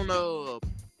was right. on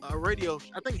a radio.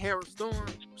 I think Harold Storm.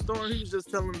 He was just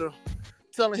telling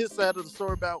his side of the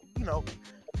story about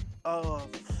uh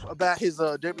about his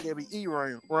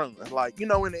WWE run. Like in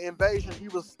the Invasion, he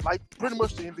was like pretty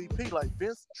much the MVP. Like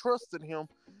Vince trusted him.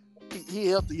 He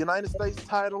held the United States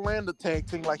title and the tag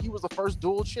team. Like he was the first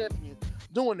dual champion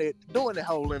doing the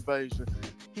whole Invasion.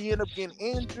 He ended up getting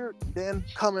injured, then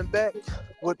coming back,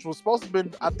 which was supposed to be,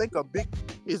 I think,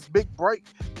 his big break.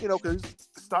 Because he's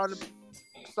starting to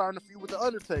feud with the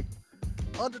Undertaker.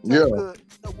 Yeah. Undertaker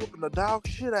whooping the dog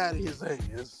shit out of his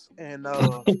ass, and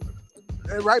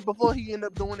right before he ended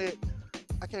up doing it,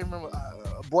 I can't remember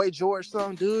Boy George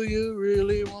song. Do you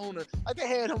really wanna? Like they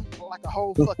had him like a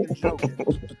whole fucking joke.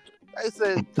 They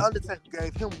said Undertaker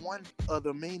gave him one of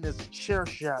the meanest chair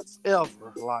shots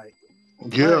ever. Like,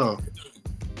 Yeah.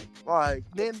 like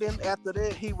then after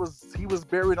that he was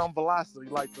buried on Velocity,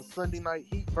 like the Sunday Night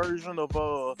Heat version of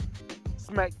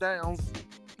SmackDown's.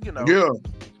 Yeah.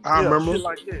 I remember. Shit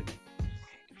like that.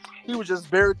 He was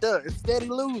just buried there. Instead, he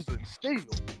losing still.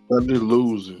 I did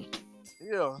lose it.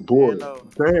 Yeah. Boy, and,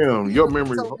 damn, your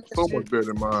memory is telling that so shit. much better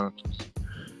than mine.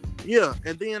 Yeah,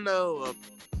 and then well,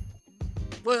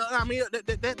 I mean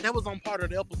that was on part of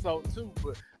the episode too.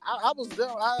 But I was there.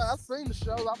 I seen the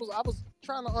shows. I was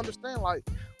trying to understand, like,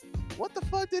 what the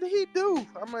fuck did he do?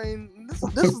 I mean, this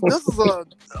is a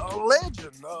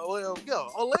legend.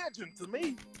 A legend to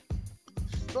me.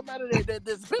 Somebody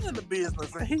that's been in the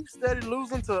business, and he steady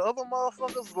losing to other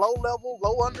motherfuckers, low level,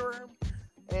 low under him,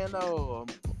 and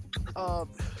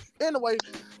anyway,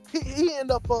 he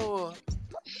ended up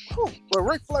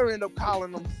Ric Flair ended up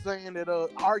calling him, saying that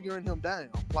arguing him down,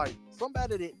 like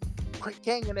somebody that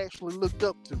Kanyon actually looked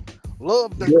up to,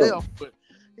 loved to death, but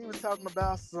he was talking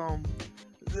about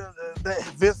that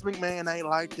Vince McMahon ain't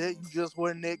like that. You just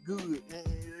wasn't that good.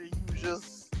 You was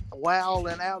just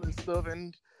wilding out and stuff,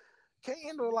 and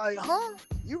Kane was like, huh?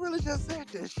 You really just said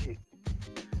that shit.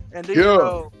 And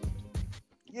then,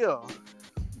 yeah.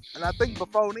 And I think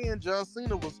before then, John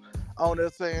Cena was on there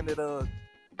saying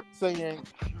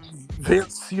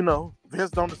Vince, Vince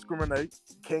don't discriminate.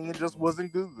 Kane just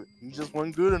wasn't good. He just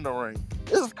wasn't good in the ring.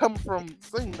 This is coming from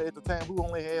Cena at the time, who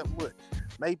only had,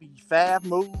 maybe 5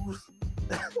 moves?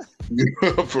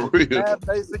 For real. 5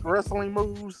 basic wrestling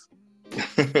moves.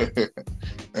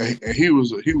 And he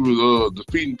was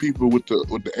defeating people with the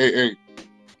AA.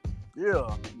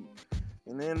 Yeah,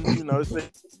 and then it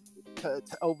said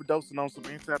overdosing on some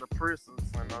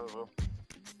antidepressants and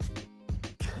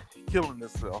killing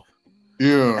himself.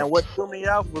 Yeah. And what threw me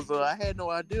out was I had no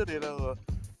idea that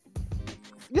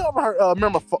you ever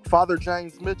remember Father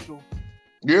James Mitchell?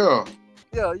 Yeah.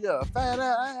 Yeah. Found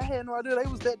out I had no idea they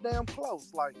was that damn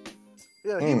close. Like.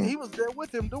 Yeah, he was there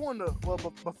with him doing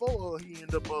before he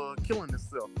ended up killing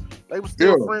himself. They were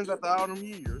still friends after all them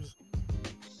years.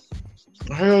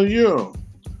 Hell yeah.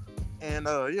 And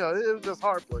it was just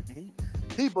heartbreaking.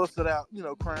 He busted out,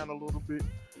 crying a little bit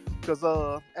because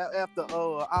after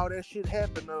all that shit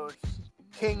happened,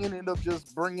 King ended up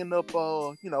just bringing up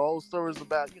old stories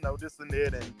about this and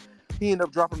that, and he ended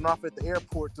up dropping him off at the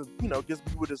airport to just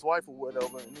be with his wife or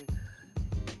whatever. And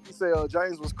he said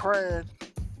James was crying.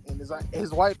 And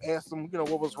his wife asked him,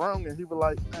 what was wrong, and he was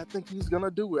like, I think he's gonna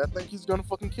do it. I think he's gonna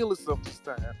fucking kill himself this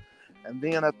time. And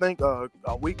then I think a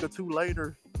week or 2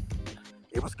 later,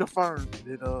 it was confirmed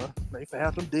that they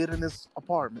found him dead in his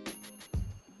apartment.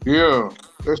 Yeah,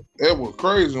 that was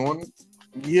crazy, wasn't it?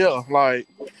 Yeah,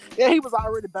 he was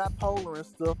already bipolar and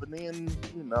stuff, and then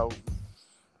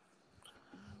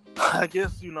I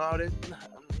guess all that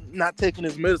not taking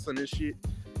his medicine and shit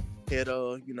had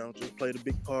just played a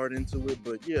big part into it.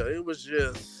 But yeah, it was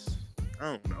just,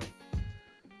 I don't know.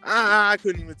 I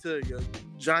couldn't even tell you.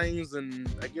 James and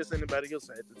I guess anybody else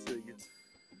had to tell you.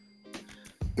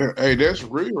 Yeah, hey, that's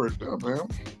real right there, man.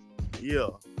 Yeah.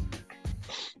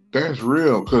 That's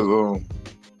real, because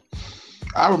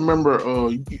I remember,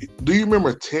 do you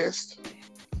remember Test?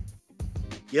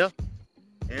 Yeah.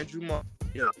 Andrew Martin.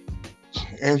 Yeah.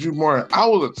 Andrew Martin. I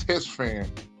was a Test fan.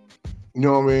 You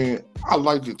know what I mean? I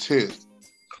liked the Test.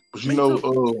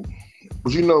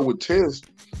 But with Test,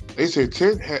 they said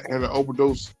Test had an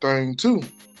overdose thing too.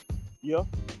 Yeah.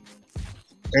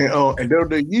 And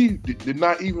WWE did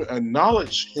not even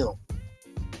acknowledge him.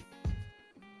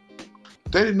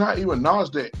 They did not even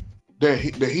acknowledge that that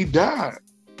he died.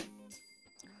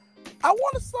 I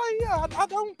want to say, yeah. I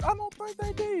don't think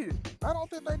they did. I don't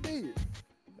think they did.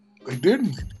 They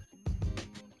didn't.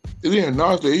 They didn't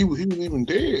acknowledge that he was even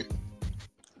dead.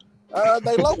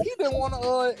 They low-key didn't want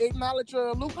to acknowledge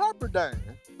Luke Harper dying.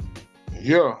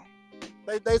 Yeah.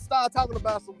 They started talking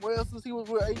about some, well, since he was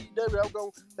with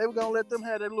AEW, they were gonna let them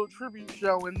have their little tribute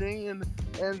show, and then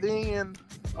they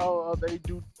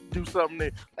do something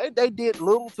there. They did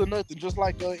little to nothing, just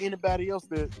like anybody else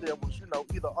that was,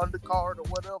 either undercard or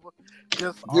whatever.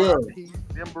 Just RIP,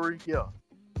 memory, yeah.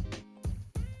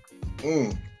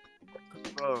 Mm.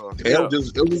 Yeah.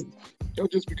 It was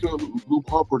just because Luke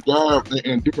Harper died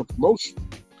in different promotion.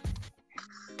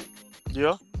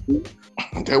 Yeah.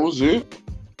 That was it.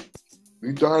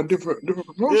 He died in different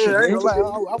promotions. Yeah, I ain't gonna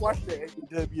lie. I watched that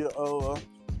AEW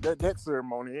that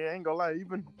ceremony. I ain't gonna lie.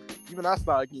 Even I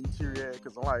started getting teary-eyed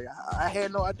because I'm like, I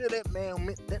had no idea that man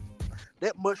meant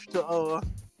that much to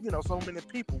so many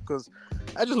people, because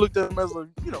I just looked at him as a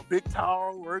big,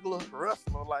 tall, regular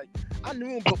wrestler. Like, I knew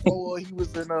him before he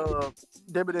was in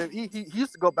WWE. He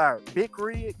used to go by Big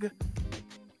Rig.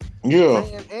 Yeah.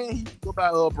 And he used to go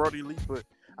by Brody Lee, but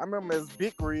I remember him as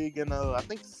Big Rig and I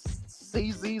think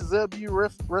CZW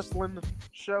wrestling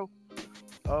show.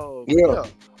 Yeah.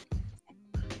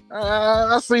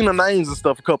 I seen the names and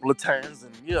stuff a couple of times,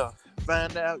 and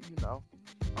find out,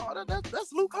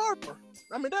 that's Luke Harper.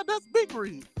 I mean, that's Big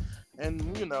Rig, and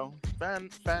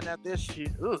find out that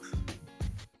shit. Ugh.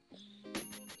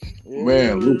 Yeah,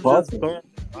 man, Luke Harper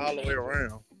all the way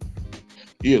around.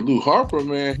 Yeah, Luke Harper,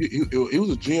 man, he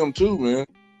was a GM too, man.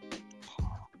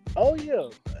 Oh yeah,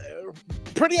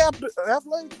 pretty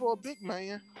athletic for a big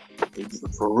man.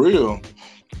 For real.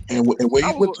 And when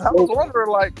I was wondering,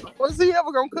 like, was he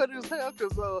ever gonna cut his hair?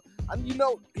 Because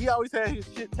he always had his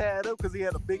shit tied up because he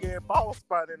had a big ass bald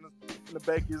spot in the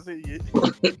back of his head.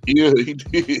 Yeah, he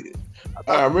did.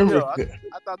 I remember. I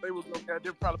thought they was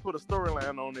gonna probably put a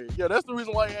storyline on it. Yeah, that's the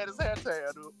reason why he had his hair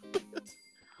tied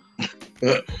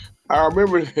up. I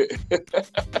remember that.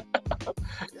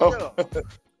 Oh,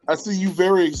 I see you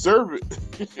very observant.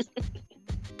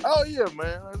 Oh yeah,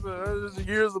 man. That's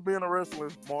years of being a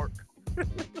wrestler, Mark. I'm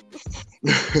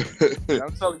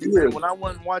telling you, man, when I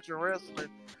wasn't watching wrestling,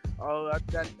 I'd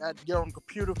get on the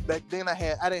computer. Back then, I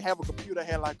didn't have a computer. I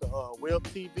had like a web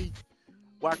TV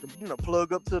where I could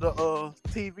plug up to the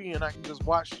TV and I can just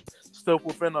watch stuff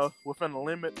within a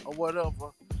limit or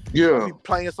whatever. Yeah, I'd be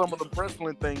playing some of the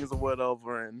wrestling things or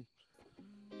whatever, and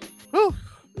whew,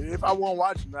 if I wasn't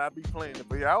watching it, I'd be playing it.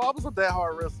 But yeah, I was a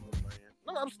that-hard wrestler.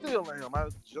 I'm still am. I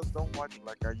just don't watch it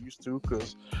like I used to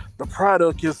because the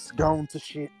product is gone to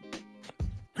shit.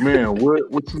 Man,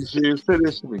 what you said? Say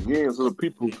this again so the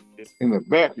people in the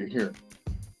back can hear.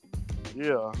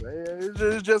 Yeah,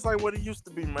 it's just like what it used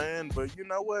to be, man. But you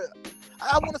know what?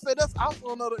 I want to say that's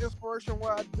also another inspiration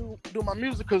why I do my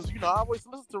music, because I always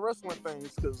listen to wrestling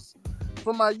things. Because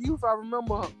from my youth, I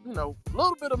remember a little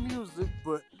bit of music,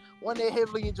 but one that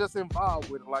heavily just involved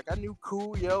with it. Like I knew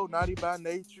Coolio, Naughty by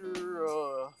Nature,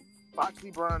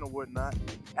 Foxy Brown or whatnot,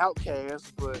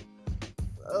 Outkast, but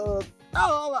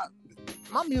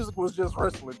my music was just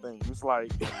wrestling things.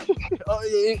 Like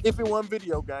if it wasn't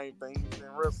video game things,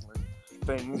 then wrestling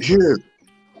things. Yeah.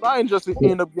 I ain't just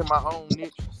end up getting my own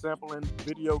niche, sampling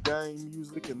video game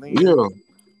music, and then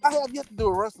I have yet to do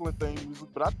a wrestling thing music,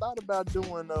 but I thought about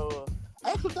doing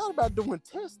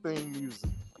test theme music.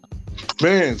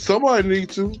 Man, somebody need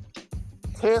to.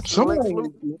 Somebody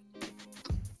need to.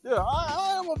 Yeah,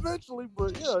 I am eventually,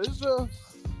 but yeah, it's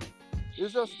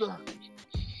just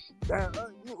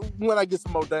when I get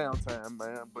some more downtime,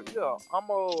 man. But yeah, I'm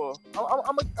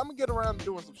gonna get around to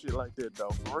doing some shit like that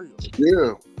though, for real.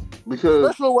 Yeah, because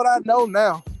especially what I know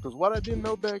now, because what I didn't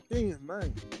know back then,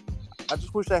 man. I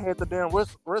just wish I had the damn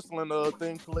wrestling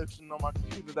thing collection on my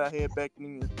computer that I had back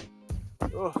then.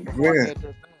 Yeah.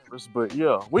 But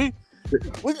yeah,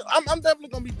 I'm definitely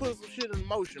gonna be putting some shit in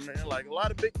motion, man. Like a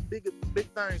lot of big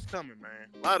things coming, man.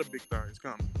 A lot of big things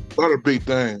coming. A lot of big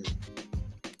things.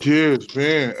 Yes,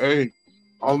 man. Hey,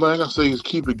 all I gotta say is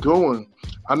keep it going.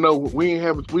 I know we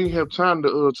ain't have time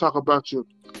to talk about your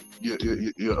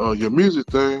music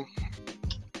thing.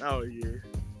 Oh yeah.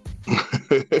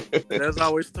 There's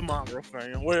always tomorrow,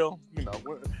 fam. Well,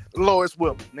 Lois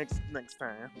will next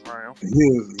time around.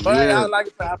 But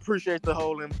I appreciate the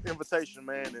whole invitation,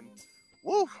 man. And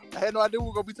woo, I had no idea we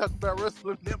were gonna be talking about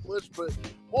wrestling that much, but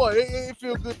boy, it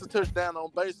feels good to touch down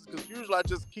on bases, because usually I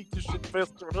just keep this shit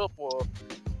festered up or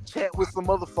chat with some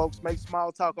other folks, make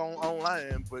small talk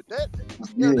online. But this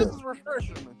is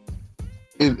refreshing, man.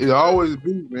 It always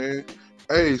be, man.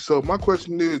 Hey, so my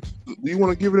question is, do you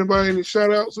want to give anybody any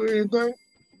shout outs or anything?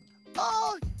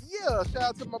 yeah, shout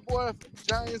out to my boy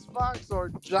James Fox or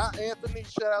John Anthony.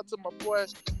 Shout out to my boy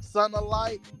Son of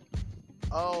Light.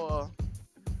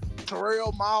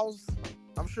 Terrell Mouse.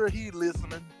 I'm sure he's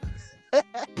listening.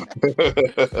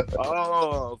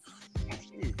 Oh,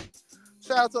 shit.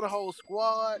 Shout out to the whole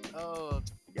squad.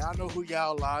 Y'all know who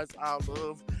y'all are. I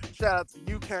love. Shout out to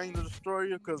you, Kane the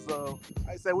Destroyer, because like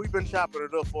I said, we've been chopping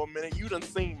it up for a minute. You done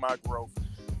seen my growth.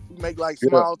 We make like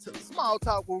small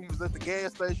talk when we was at the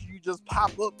gas station. You just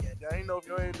pop up. I ain't know if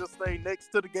you ain't just stay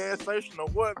next to the gas station or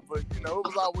what, but you know it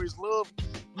was always love.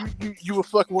 You were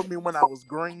fucking with me when I was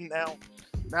green. Now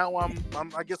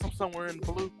I guess I'm somewhere in the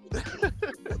blue.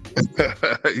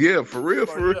 Yeah, for real,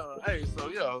 for real. Yeah, hey, so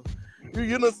yeah.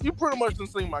 You pretty much done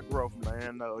seen my growth,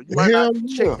 man. You might not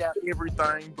check out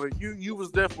everything, but you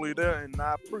was definitely there, and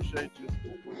I appreciate you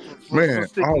for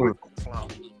sticking with me.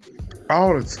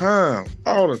 All the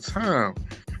time,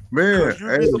 man. Cause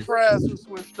you'd be surprised who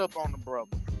switched up on the brother.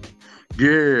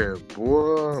 Yeah,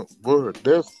 boy,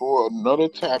 that's for another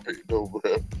topic, though,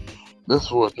 bro. That's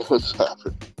for another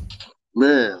topic,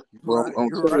 man. Well,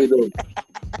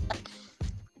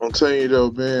 I'm telling you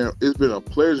though, man, it's been a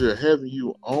pleasure having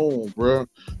you on, bro.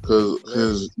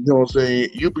 Cause you know what I'm saying.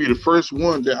 You be the first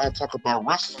one that I talk about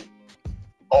wrestling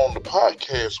on the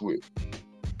podcast with,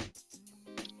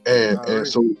 and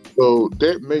so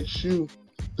that makes you,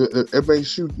 that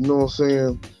makes you, you know what I'm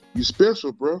saying. You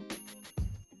special, bro.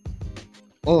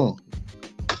 And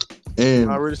I'm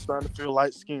already starting to feel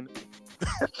light skinned.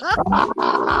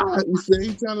 You say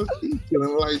he trying to speak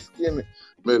and light skinned,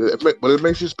 but it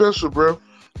makes you special, bro.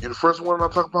 You're the first one I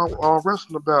talk about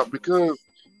wrestling about because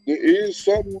it is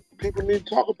something people need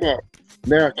to talk about.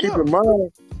 Now, keep in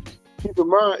mind,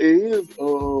 it is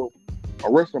a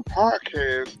wrestling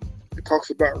podcast. It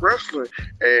talks about wrestling,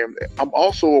 and I'm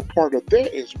also a part of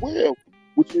that as well,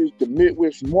 which is the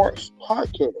Midwest Marks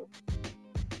podcast.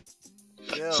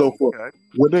 Yeah, so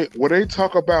when they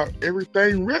talk about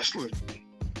everything wrestling,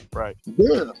 right?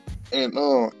 Yeah,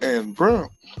 and bro,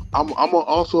 I'm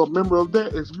also a member of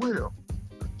that as well.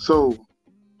 So,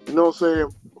 you know what I'm saying?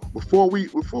 Before we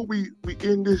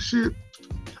end this shit,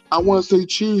 I want to say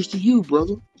cheers to you,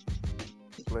 brother.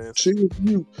 Cheers to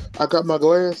you. I got my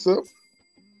glass up,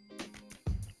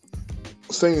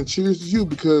 saying cheers to you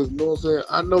because you know what I'm saying.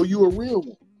 I know you a real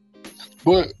one.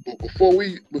 But before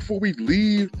we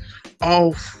leave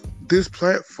off this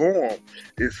platform,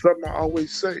 it's something I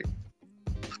always say.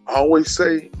 I always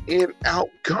say in, out,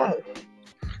 gone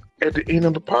at the end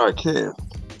of the podcast.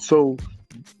 So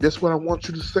that's what I want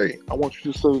you to say. I want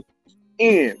you to say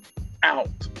in, out,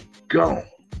 gone.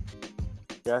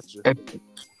 Gotcha. At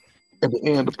the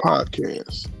end of the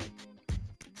podcast.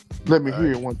 Let me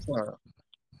hear it one time.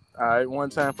 All right, one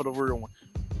time for the real one.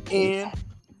 In,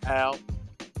 out,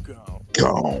 gone.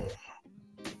 Gone.